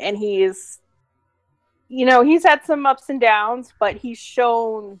him, and he's had some ups and downs, but he's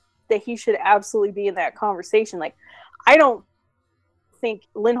shown that he should absolutely be in that conversation. Like, I don't think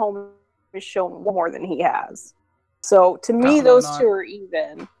Lindholm has shown more than he has. So to me, those two are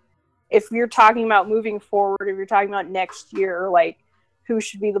even. If you're talking about moving forward, if you're talking about next year, like, who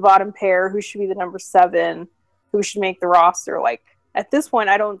should be the bottom pair, who should be the number 7, who should make the roster. Like, at this point,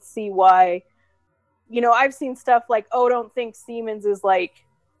 I don't see why. I've seen stuff like, don't think Siemens is like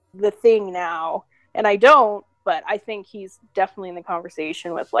the thing now, and I don't, but I think he's definitely in the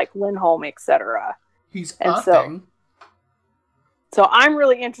conversation with like Lindholm, etc. He's a thing. So I'm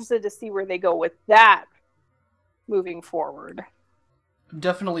really interested to see where they go with that moving forward.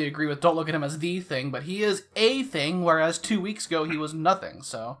 Definitely agree with don't look at him as the thing, but he is a thing, whereas 2 weeks ago he was nothing,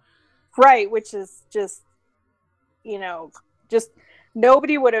 so. Right, which is just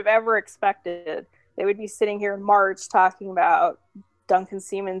nobody would have ever expected. They would be sitting here in March talking about Duncan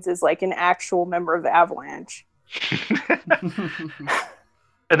Siemens is like an actual member of the Avalanche.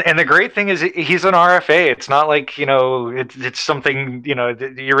 And the great thing is he's an RFA. It's not like, it's something,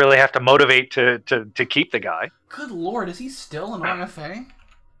 that you really have to motivate to keep the guy. Good Lord, is he still an RFA?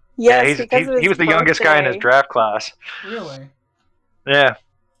 Yes, yeah, he was the youngest guy in his draft class. Really? Yeah.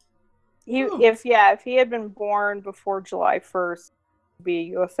 If he had been born before July 1st, he'd be a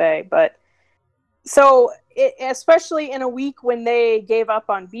UFA. But so, especially in a week when they gave up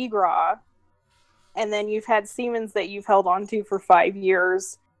on Bigra, and then you've had Siemens that you've held on to for 5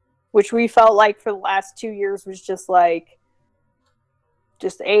 years, which we felt like for the last 2 years was just AHL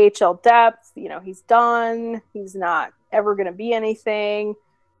depth. He's done. He's not ever going to be anything.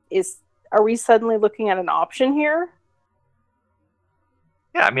 Are we suddenly looking at an option here?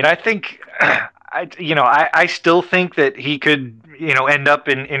 Yeah, I mean, I think, I still think that he could, end up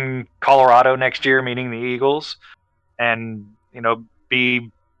in Colorado next year, meeting the Eagles, and,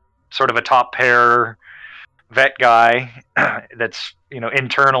 be sort of a top pair vet guy that's,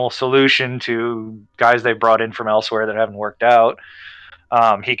 internal solution to guys they brought in from elsewhere that haven't worked out.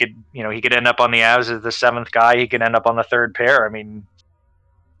 He could end up on the Avs as the 7th guy. He could end up on the 3rd pair. I mean,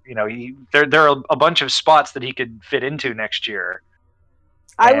 there are a bunch of spots that he could fit into next year.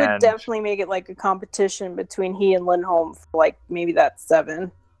 I would definitely make it like a competition between he and Lindholm for like maybe that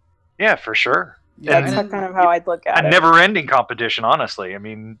 7. Yeah, for sure. Yeah, that's kind of how I'd look at it. A never-ending competition, honestly. I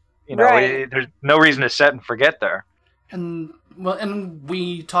mean, there's no reason to set and forget there. And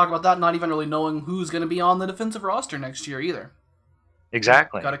we talk about that not even really knowing who's going to be on the defensive roster next year either.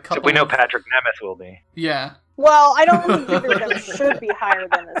 Exactly. Except we know Patrick Nemeth will be. Yeah. Well, I don't think either of them should be higher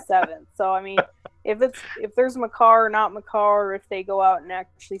than the 7th. So, I mean, if there's Makar or not Makar, or if they go out and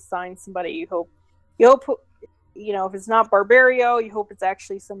actually sign somebody, you hope, if it's not Barberio, you hope it's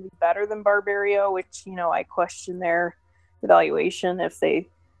actually somebody better than Barberio, which, I question their evaluation if they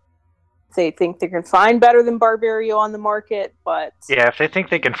think they can find better than Barberio on the market, but... Yeah, if they think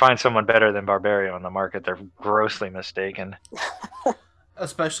they can find someone better than Barberio on the market, they're grossly mistaken.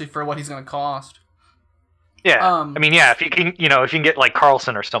 Especially for what he's going to cost. Yeah, if you can get like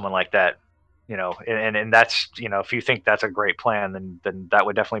Carlson or someone like that, and that's, if you think that's a great plan, then that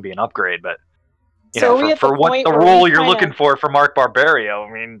would definitely be an upgrade, but... for what the role you're looking for Mark Barberio,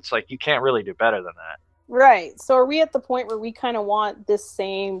 I mean, it's like you can't really do better than that. Right. So are we at the point where we kind of want this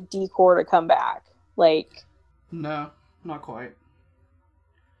same decor to come back? Like, no, not quite.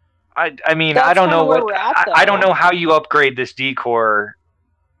 I mean, I don't know I don't know how you upgrade this decor.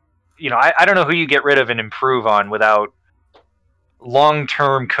 I don't know who you get rid of and improve on without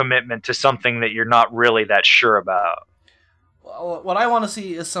long-term commitment to something that you're not really that sure about. Well, what I want to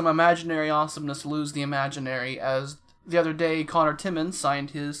see is some imaginary awesomeness lose the imaginary, as the other day Connor Timmins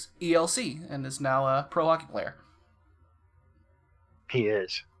signed his ELC and is now a pro hockey player. He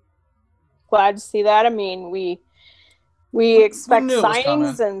is. Glad to see that. I mean, we expect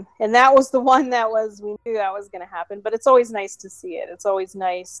signings, and that was the one we knew that was going to happen, but it's always nice to see it. It's always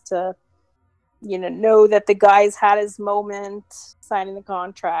nice to, know that the guy's had his moment signing the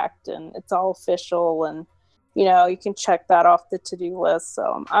contract and it's all official, and you can check that off the to-do list.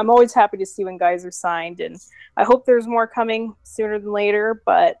 So I'm always happy to see when guys are signed, and I hope there's more coming sooner than later,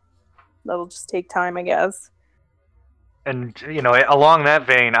 but that'll just take time, I guess. And, along that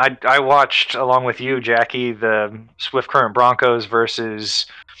vein, I watched, along with you, Jackie, the Swift Current Broncos versus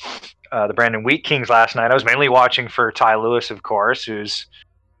the Brandon Wheat Kings last night. I was mainly watching for Ty Lewis, of course, who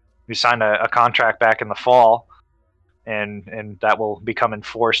signed a contract back in the fall, and that will become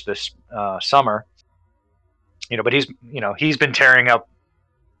enforced this summer. But he's been tearing up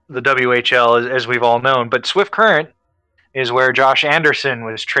the WHL, as we've all known. But Swift Current is where Josh Anderson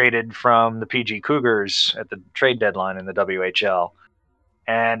was traded from the PG Cougars at the trade deadline in the WHL.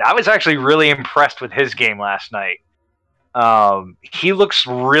 And I was actually really impressed with his game last night. He looks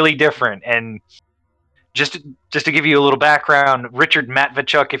really different. And just to give you a little background, Richard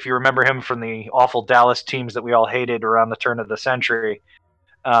Matvichuk, if you remember him from the awful Dallas teams that we all hated around the turn of the century,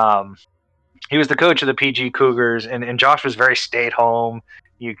 he was the coach of the PG Cougars, and Josh was very stay-at-home.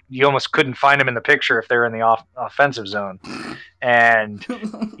 You almost couldn't find him in the picture if they're in the offensive zone, and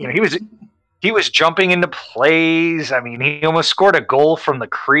he was jumping into plays. I mean, he almost scored a goal from the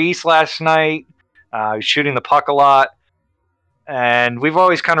crease last night. He was shooting the puck a lot, and we've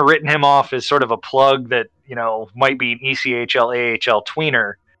always kind of written him off as sort of a plug that might be an ECHL AHL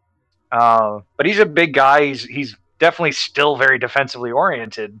tweener. But he's a big guy. He's definitely still very defensively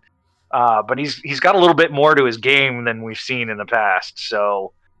oriented. But he's got a little bit more to his game than we've seen in the past.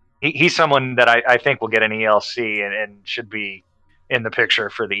 So he's someone that I think will get an ELC and should be in the picture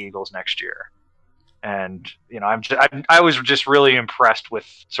for the Eagles next year. And I was just really impressed with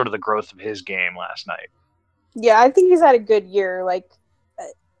sort of the growth of his game last night. Yeah, I think he's had a good year. Like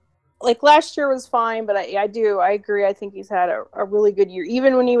last year was fine, but I agree. I think he's had a really good year.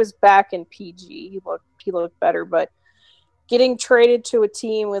 Even when he was back in PG, he looked better. But getting traded to a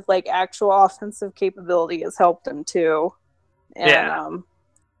team with like actual offensive capability has helped him too. And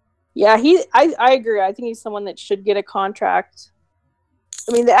I agree. I think he's someone that should get a contract.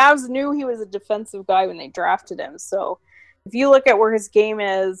 I mean, the Avs knew he was a defensive guy when they drafted him. So if you look at where his game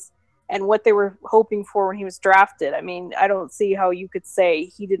is and what they were hoping for when he was drafted, I mean, I don't see how you could say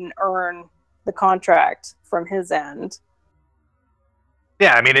he didn't earn the contract from his end.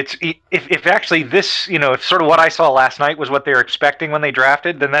 Yeah, I mean, if actually this, if sort of what I saw last night was what they were expecting when they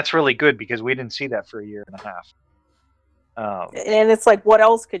drafted, then that's really good because we didn't see that for a year and a half. And it's like, what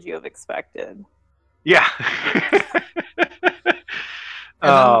else could you have expected? Yeah.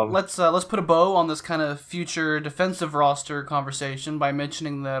 And then let's put a bow on this kind of future defensive roster conversation by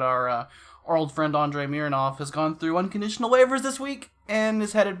mentioning that our old friend Andrei Mironov has gone through unconditional waivers this week and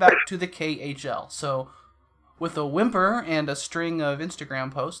is headed back to the KHL. So, with a whimper and a string of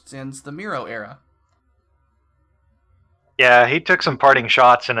Instagram posts, ends the Miro era. Yeah, he took some parting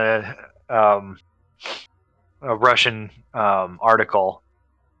shots in a Russian article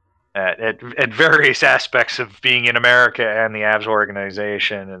at various aspects of being in America and the Avs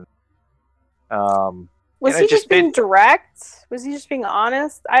organization. And was he just being direct? Was he just being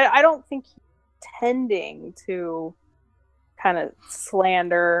honest? I don't think he's tending to kind of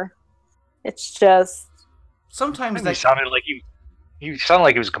slander. It's just sometimes he sounded like he sounded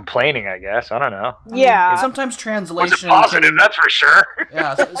like he was complaining. I guess I don't know. Yeah. Sometimes translation was positive, that's for sure.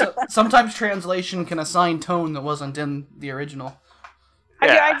 Yeah. Sometimes translation can assign tone that wasn't in the original.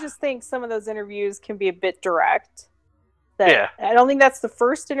 I just think some of those interviews can be a bit direct. I don't think that's the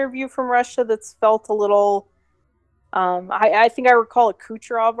first interview from Russia that's felt a little. I think I recall a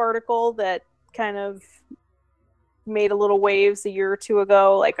Kucherov article that kind of made a little waves a year or two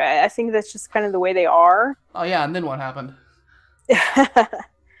ago. Like I think that's just kind of the way they are. Oh yeah, and then what happened?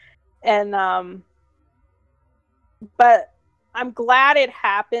 And but I'm glad it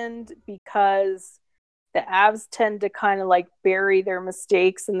happened because the Avs tend to kind of like bury their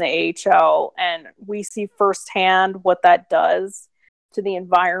mistakes in the AHL, and we see firsthand what that does to the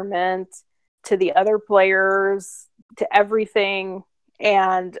environment, to the other players, to everything.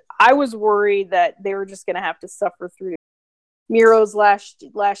 And I was worried that they were just going to have to suffer through Miro's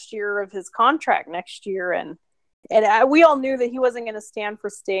last year of his contract next year, and we all knew that he wasn't going to stand for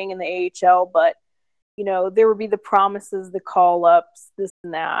staying in the AHL, but there would be the promises, the call-ups, this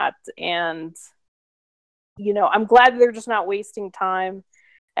and that, and I'm glad they're just not wasting time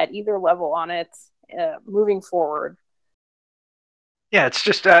at either level on it moving forward. Yeah, it's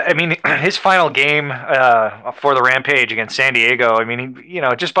just, I mean, his final game for the Rampage against San Diego, I mean,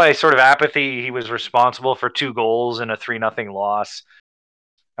 just by sort of apathy, he was responsible for 2 goals and a 3-0 loss.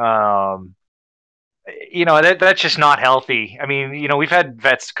 That's just not healthy. I mean, we've had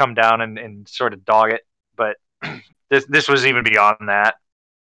vets come down and sort of dog it, but this was even beyond that.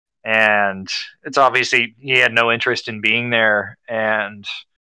 And it's obviously he had no interest in being there, and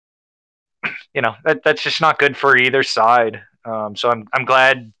that's just not good for either side. So I'm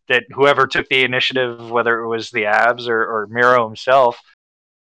glad that whoever took the initiative, whether it was the Avs or Miro himself,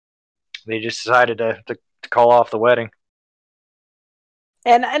 they just decided to call off the wedding.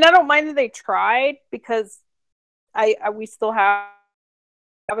 And I don't mind that they tried, because we still have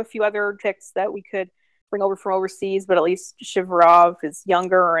a few other picks that we could bring over from overseas, but at least Shivarov is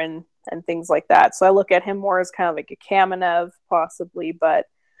younger and things like that. So I look at him more as kind of like a Kamenev possibly, but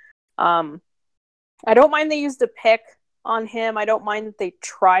I don't mind they used a pick on him. I don't mind that they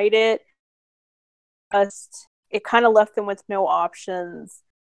tried it. Just it kind of left them with no options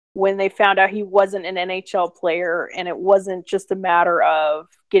when they found out he wasn't an NHL player, and it wasn't just a matter of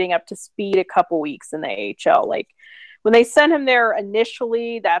getting up to speed a couple weeks in the AHL. Like when they sent him there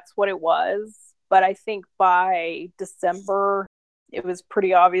initially, that's what it was. But I think by December, it was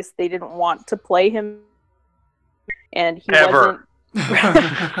pretty obvious they didn't want to play him, and he Ever.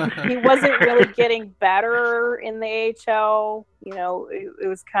 he wasn't really getting better in the AHL. You know, it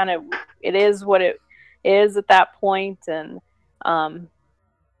was kind of, it is what it is at that point. And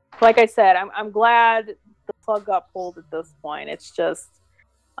like I said, I'm glad the plug got pulled at this point. It's just,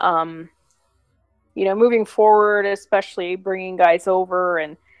 you know, moving forward, especially bringing guys over,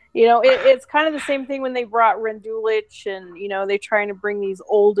 and you know, it's kind of the same thing when they brought Rendulic, and you know, they're trying to bring these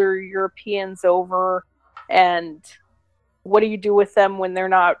older Europeans over, and what do you do with them when they're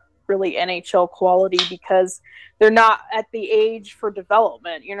not really NHL quality because they're not at the age for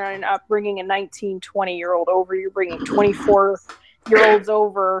development? You're not bringing a 19, 20-year-old over. You're bringing 24-year-olds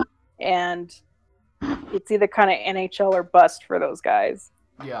over, and it's either kind of NHL or bust for those guys.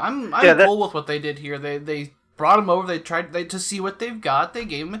 Yeah, I'm cool with what they did here. They brought him over. They tried to see what they've got. They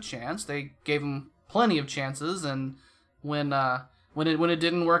gave him a chance. They gave him plenty of chances, and when it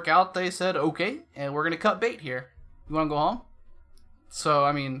didn't work out, they said, okay, and we're gonna cut bait here. You want to go home? So,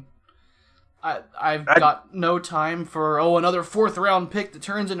 I mean, I've got no time for, another 4th-round pick that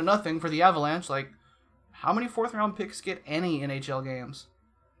turns into nothing for the Avalanche. Like, how many 4th-round picks get any NHL games?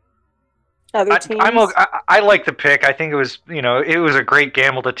 Other teams? I like the pick. I think it was, you know, it was a great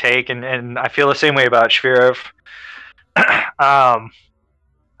gamble to take, and I feel the same way about Shvírov. I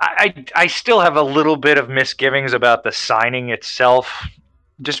still have a little bit of misgivings about the signing itself,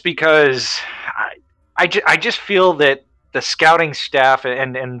 just because I just feel that the scouting staff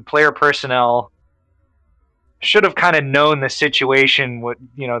and player personnel should have kind of known the situation,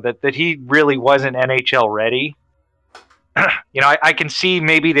 you know, that he really wasn't NHL ready. You know, I can see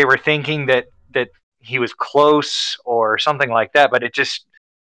maybe they were thinking that he was close or something like that, but it just,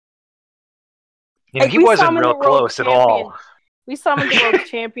 you know, he wasn't real close at all. We saw him in the World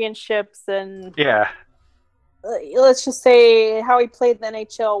Championships, and yeah, let's just say how he played in the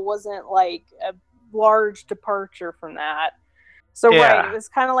NHL wasn't like a large departure from that. So yeah. Right, it was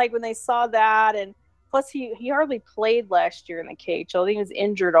kind of like when they saw that, and plus he hardly played last year in the KHL. I think he was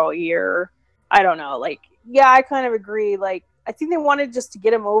injured all year. I don't know. Like, yeah, I kind of agree. Like, I think they wanted just to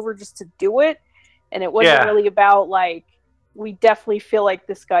get him over just to do it, and it wasn't really about like, we definitely feel like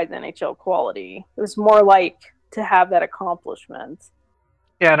this guy's NHL quality. It was more like to have that accomplishment.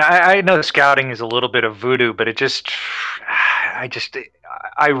 Yeah, and I know scouting is a little bit of voodoo, but it just,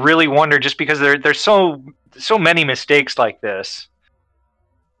 I really wonder, just because there's so many mistakes like this,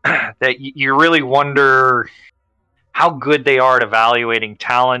 that you really wonder how good they are at evaluating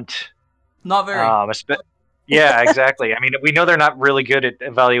talent. Not very. Yeah, exactly. I mean, we know they're not really good at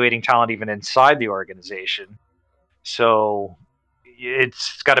evaluating talent even inside the organization. So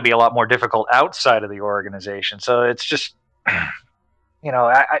it's got to be a lot more difficult outside of the organization. So it's just, you know,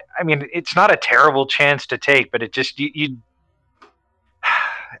 I mean, it's not a terrible chance to take, but it just,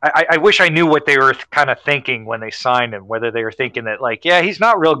 I wish I knew what they were kind of thinking when they signed him, whether they were thinking that, like, yeah, he's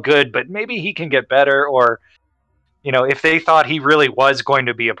not real good, but maybe he can get better, or, you know, if they thought he really was going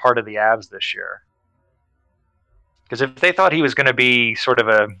to be a part of the Avs this year. Because if they thought he was going to be sort of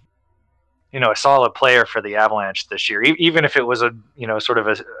a, you know, a solid player for the Avalanche this year, even if it was a, you know, sort of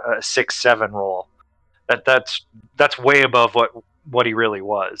a 6-7 role, that's way above what he really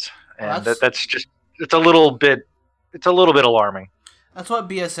was, and that's just, it's a little bit alarming. That's what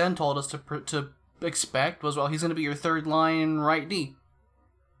BSN told us to expect was, well, he's going to be your third line right D,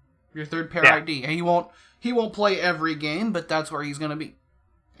 your third pair right D, and he won't play every game, but that's where he's going to be,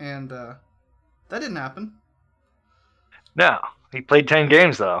 and that didn't happen. No, he played 10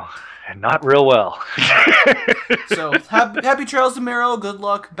 games though, and not real well. So happy trails to Miro. Good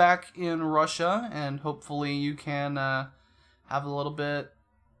luck back in Russia, and hopefully you can have a little bit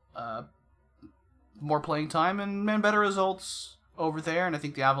more playing time and better results over there. And I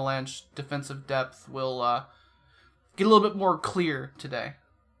think the Avalanche defensive depth will get a little bit more clear today.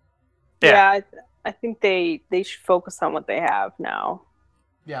 Yeah, I think they should focus on what they have now.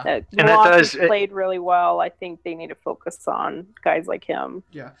 Yeah, and Milwaukee's played really well. I think they need to focus on guys like him.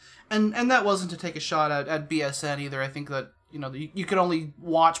 Yeah, and that wasn't to take a shot at BSN either. I think that, you know, you can only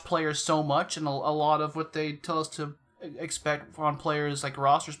watch players so much, and a lot of what they tell us to expect on players, like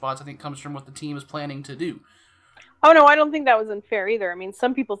roster spots, I think comes from what the team is planning to do. Oh no, I don't think that was unfair either. I mean,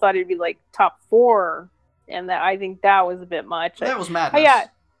 some people thought it'd be like top 4, and that I think that was a bit much. That was madness.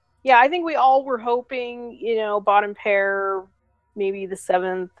 Yeah, I think we all were hoping, you know, bottom pair, maybe the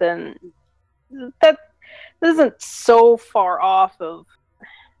 7th, and that isn't so far off of. I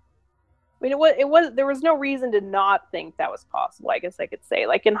mean, it was there was no reason to not think that was possible, I guess I could say.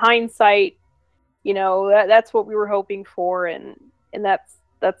 Like, in hindsight, you know, that's what we were hoping for, and that's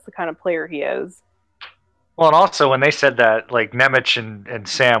the kind of player he is. Well, and also when they said that, like Nemec and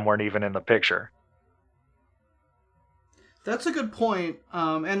Sam weren't even in the picture. That's a good point.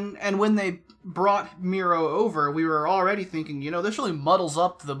 And when they brought Miro over, we were already thinking, this really muddles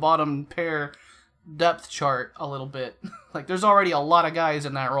up the bottom pair depth chart a little bit. Like, there's already a lot of guys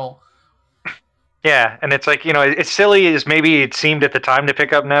in that role. Yeah, and it's like, it's silly as maybe it seemed at the time to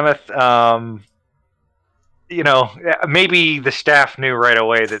pick up Nemeth. Maybe the staff knew right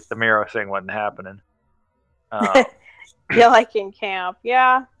away that the Miro thing wasn't happening. Yeah, like in camp.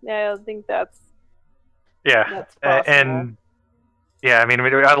 Yeah, I think that's possible. And yeah, I mean,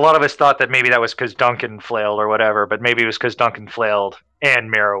 a lot of us thought that maybe that was because Duncan flailed or whatever, but maybe it was because Duncan flailed and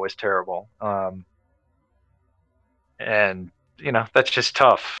Miro was terrible. And that's just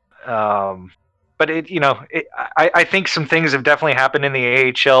tough. But I think some things have definitely happened in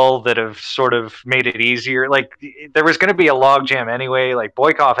the AHL that have sort of made it easier. Like, there was going to be a logjam anyway. Like,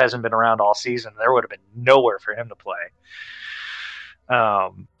 Boykov hasn't been around all season. There would have been nowhere for him to play.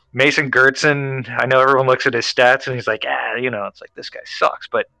 Mason Gertson, I know everyone looks at his stats and he's like, it's like, this guy sucks.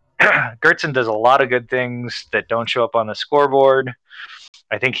 But Gertson does a lot of good things that don't show up on the scoreboard.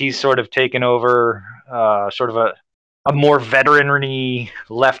 I think he's sort of taken over sort of a more veteran-y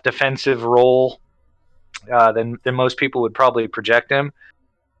left defensive role than most people would probably project him.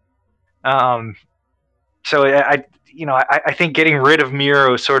 So I think getting rid of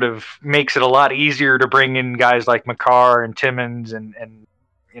Miro sort of makes it a lot easier to bring in guys like Makar and Timmins and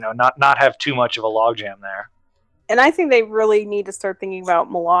not have too much of a logjam there. And I think they really need to start thinking about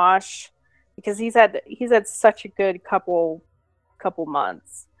Milosh, because he's had such a good couple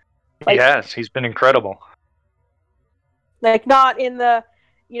months. Yes, he's been incredible. Like, not in the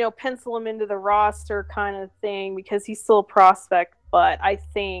pencil him into the roster kind of thing, because he's still a prospect, but I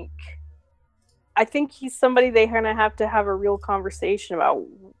think he's somebody they're going to have a real conversation about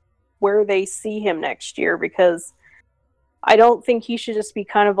where they see him next year, because I don't think he should just be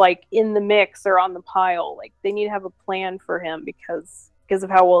kind of like in the mix or on the pile. Like, they need to have a plan for him because of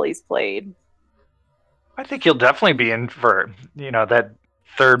how well he's played. I think he'll definitely be in for, that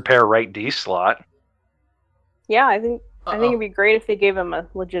third pair right D slot. Yeah, I think it'd be great if they gave him a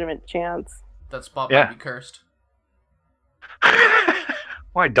legitimate chance. That spot might be cursed.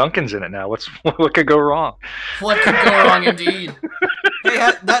 Why, Duncan's in it now? What could go wrong? What could go wrong, indeed?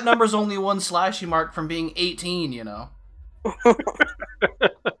 Hey, that number's only one slashy mark from being 18,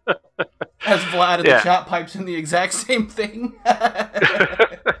 As Vlad in the chat pipes in the exact same thing.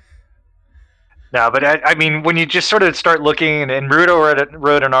 No, but I mean, when you just sort of start looking, and Rudo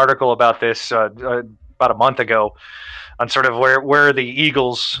wrote an article about this about a month ago on sort of where the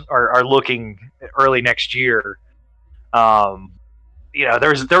Eagles are looking early next year. There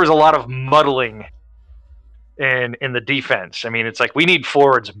was a lot of muddling in the defense. I mean, it's like, we need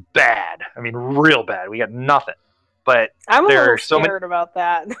forwards bad. I mean, real bad. We got nothing. But I'm a little scared about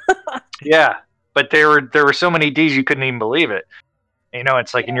that. Yeah, but there were so many Ds you couldn't even believe it.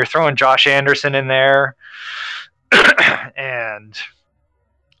 It's like, and you're throwing Josh Anderson in there, and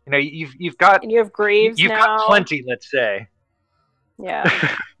you've got, and you have Graves. You've got plenty, let's say. Yeah.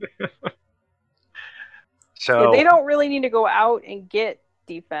 So they don't really need to go out and get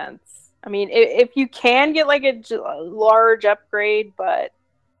defense. I mean, if you can get like a large upgrade, but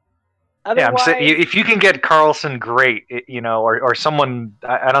otherwise, if you can get Carlson, great. Or someone.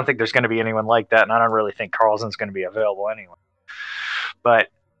 I don't think there's going to be anyone like that, and I don't really think Carlson's going to be available anyway. But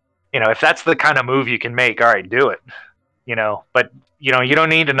if that's the kind of move you can make, all right, do it. But you don't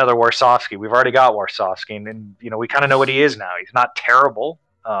need another Warsofsky. We've already got Warsofsky, and we kind of know what he is now. He's not terrible.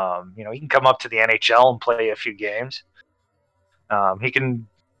 He can come up to the NHL and play a few games. He can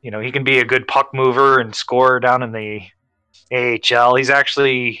be a good puck mover and scorer down in the AHL. He's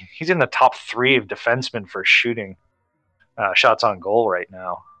in the top 3 of defensemen for shooting shots on goal right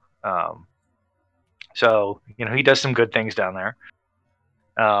now. So he does some good things down there.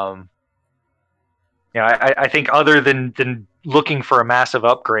 I think other than looking for a massive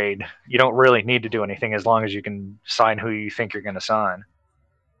upgrade, you don't really need to do anything as long as you can sign who you think you're going to sign.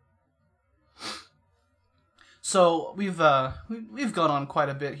 So we've gone on quite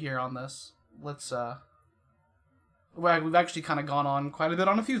a bit here on this. We've actually kind of gone on quite a bit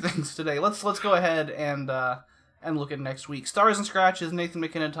on a few things today. Let's go ahead and look at next week. Stars and Scratches, Nathan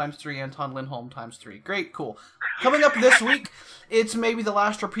MacKinnon ×3, Anton Lindholm ×3. Great, cool. Coming up this week, it's maybe the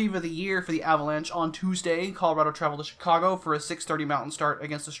last reprieve of the year for the Avalanche. On Tuesday, Colorado travel to Chicago for a 6:30 Mountain start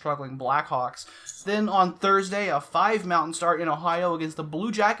against the struggling Blackhawks. Then on Thursday, a 5 Mountain start in Ohio against the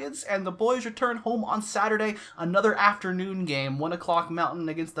Blue Jackets, and the boys return home on Saturday, another afternoon game, 1 o'clock Mountain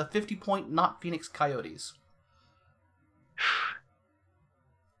against the 50-point Not Phoenix Coyotes.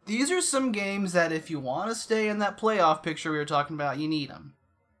 These are some games that if you want to stay in that playoff picture we were talking about, you need them.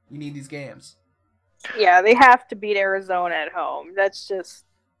 You need these games. Yeah, they have to beat Arizona at home. That's just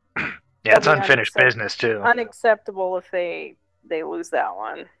Yeah, it's unfinished business too. unacceptable if they lose that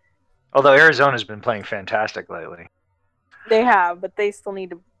one. Although Arizona's been playing fantastic lately. They have, but they still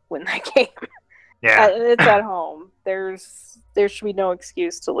need to win that game. Yeah, It's at home. There should be no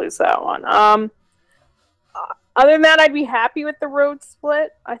excuse to lose that one. Other than that, I'd be happy with the road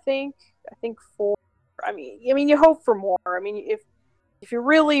split. I think 4. I mean, you hope for more. I mean, if you're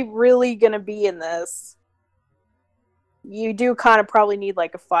really, really gonna be in this, you do kind of probably need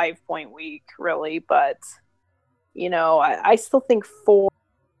like a 5-point week, really. But I still think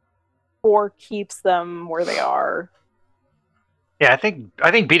 4 keeps them where they are. yeah. I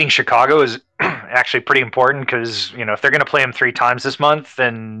think beating Chicago is actually pretty important because if they're going to play them 3 times this month,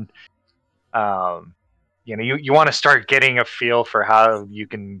 then you want to start getting a feel for how you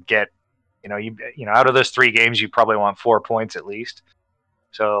can get out of those 3 games, you probably want 4 points at least.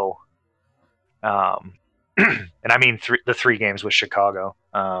 So, and I mean the 3 games with Chicago.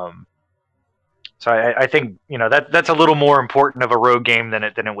 So I think that's a little more important of a road game than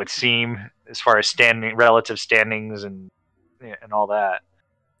it would seem as far as relative standings and all that.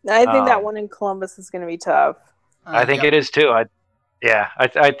 I think that one in Columbus is going to be tough. I think it is too. I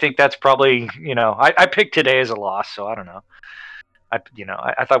think that's probably I picked today as a loss, so I don't know.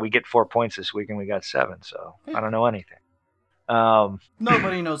 I thought we'd get 4 points this week and we got 7, so I don't know anything.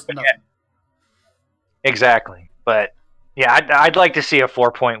 Nobody knows nothing. Exactly, but yeah, I'd like to see a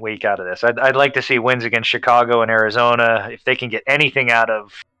 4-point week out of this. I'd like to see wins against Chicago and Arizona. If they can get anything out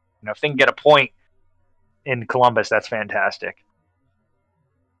of, if they can get a point in Columbus, that's fantastic.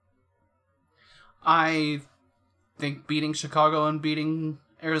 I think beating Chicago and beating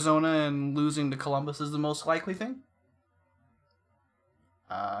Arizona and losing to Columbus is the most likely thing.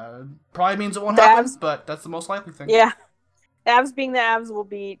 Probably means it won't happen, but that's the most likely thing. Yeah. Avs being the Avs will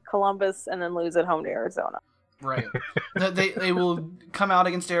beat Columbus and then lose at home to Arizona. Right. They will come out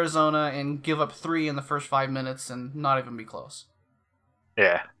against Arizona and give up 3 in the first 5 minutes and not even be close.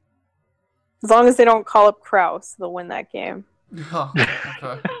 Yeah. As long as they don't call up Krause, they'll win that game. Oh, okay.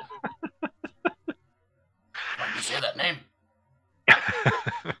 Why'd you say that name?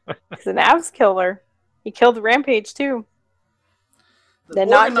 He's an Avs killer. He killed Rampage too. The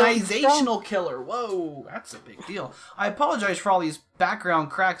organizational killer. Whoa, that's a big deal. I apologize for all these background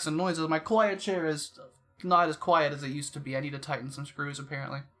cracks and noises. My quiet chair is not as quiet as it used to be. I need to tighten some screws,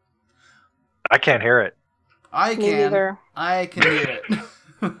 apparently. I can't hear it. I Me neither. I can hear it.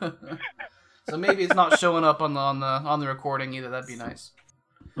 So maybe it's not showing up on the recording either. That'd be nice.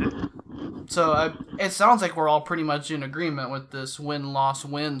 So it sounds like we're all pretty much in agreement with this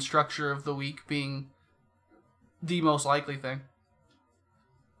win-loss-win structure of the week being the most likely thing.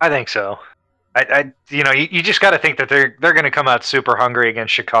 I think so. You just got to think that they're going to come out super hungry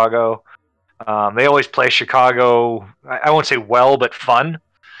against Chicago. They always play Chicago. I won't say well, but fun.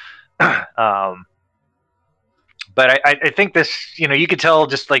 But I think this, you could tell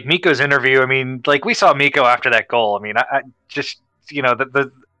just like Mikko's interview. I mean, like we saw Mikko after that goal. I mean, I just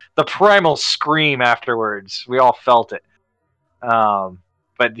the primal scream afterwards. We all felt it.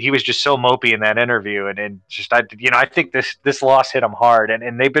 But he was just so mopey in that interview, and just I think this loss hit him hard,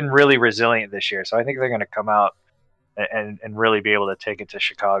 and they've been really resilient this year. So I think they're going to come out and really be able to take it to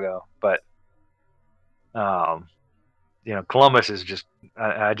Chicago. But Columbus is just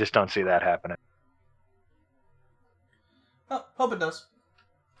I just don't see that happening. Oh, hope it does.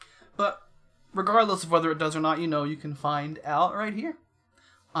 But regardless of whether it does or not, you can find out right here.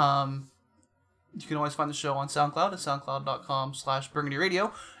 You can always find the show on SoundCloud at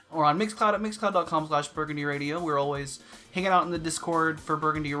soundcloud.com/BurgundyRadio or on Mixcloud at mixcloud.com/BurgundyRadio. We're always hanging out in the Discord for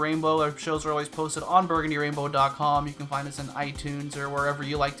Burgundy Rainbow. Our shows are always posted on BurgundyRainbow.com. You can find us in iTunes or wherever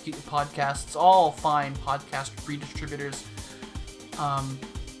you like to keep your podcasts. All fine podcast redistributors.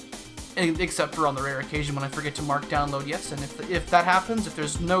 Except for on the rare occasion when I forget to mark download yes. And if that happens, if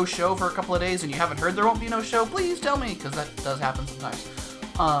there's no show for a couple of days and you haven't heard there won't be no show, please tell me, because that does happen sometimes.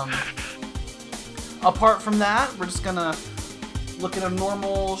 Apart from that, we're just gonna look at a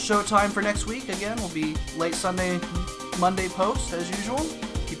normal show time for next week. Again, we'll be late Sunday, Monday post as usual.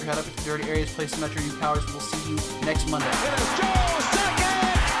 Keep your head up at the dirty areas, play some Metro, you cowards. We'll see you next Monday. Here's Joe Sakic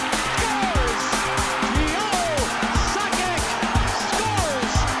scores. Joe Sakic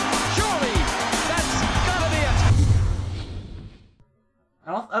scores. Surely that's gotta be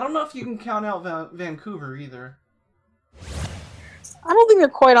it. I don't know if you can count out Vancouver either. I don't think they're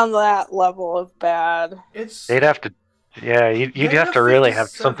quite on that level of bad. They'd have to, yeah. You'd have to really have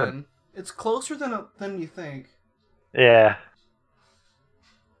something. It's closer than you think. Yeah.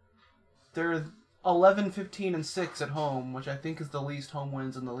 They're 11, 15, and 6 at home, which I think is the least home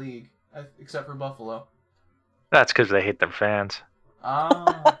wins in the league, except for Buffalo. That's because they hate their fans.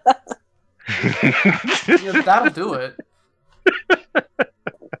 Ah. Yeah, that'll do it.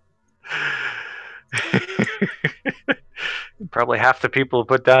 Probably half the people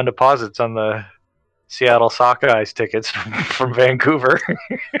put down deposits on the Seattle Sockeyes tickets from Vancouver.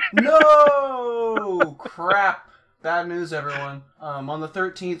 No! Crap. Bad news, everyone. On the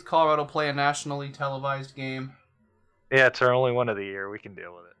 13th, Colorado play a nationally televised game. Yeah, it's our only one of the year. We can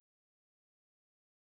deal with it.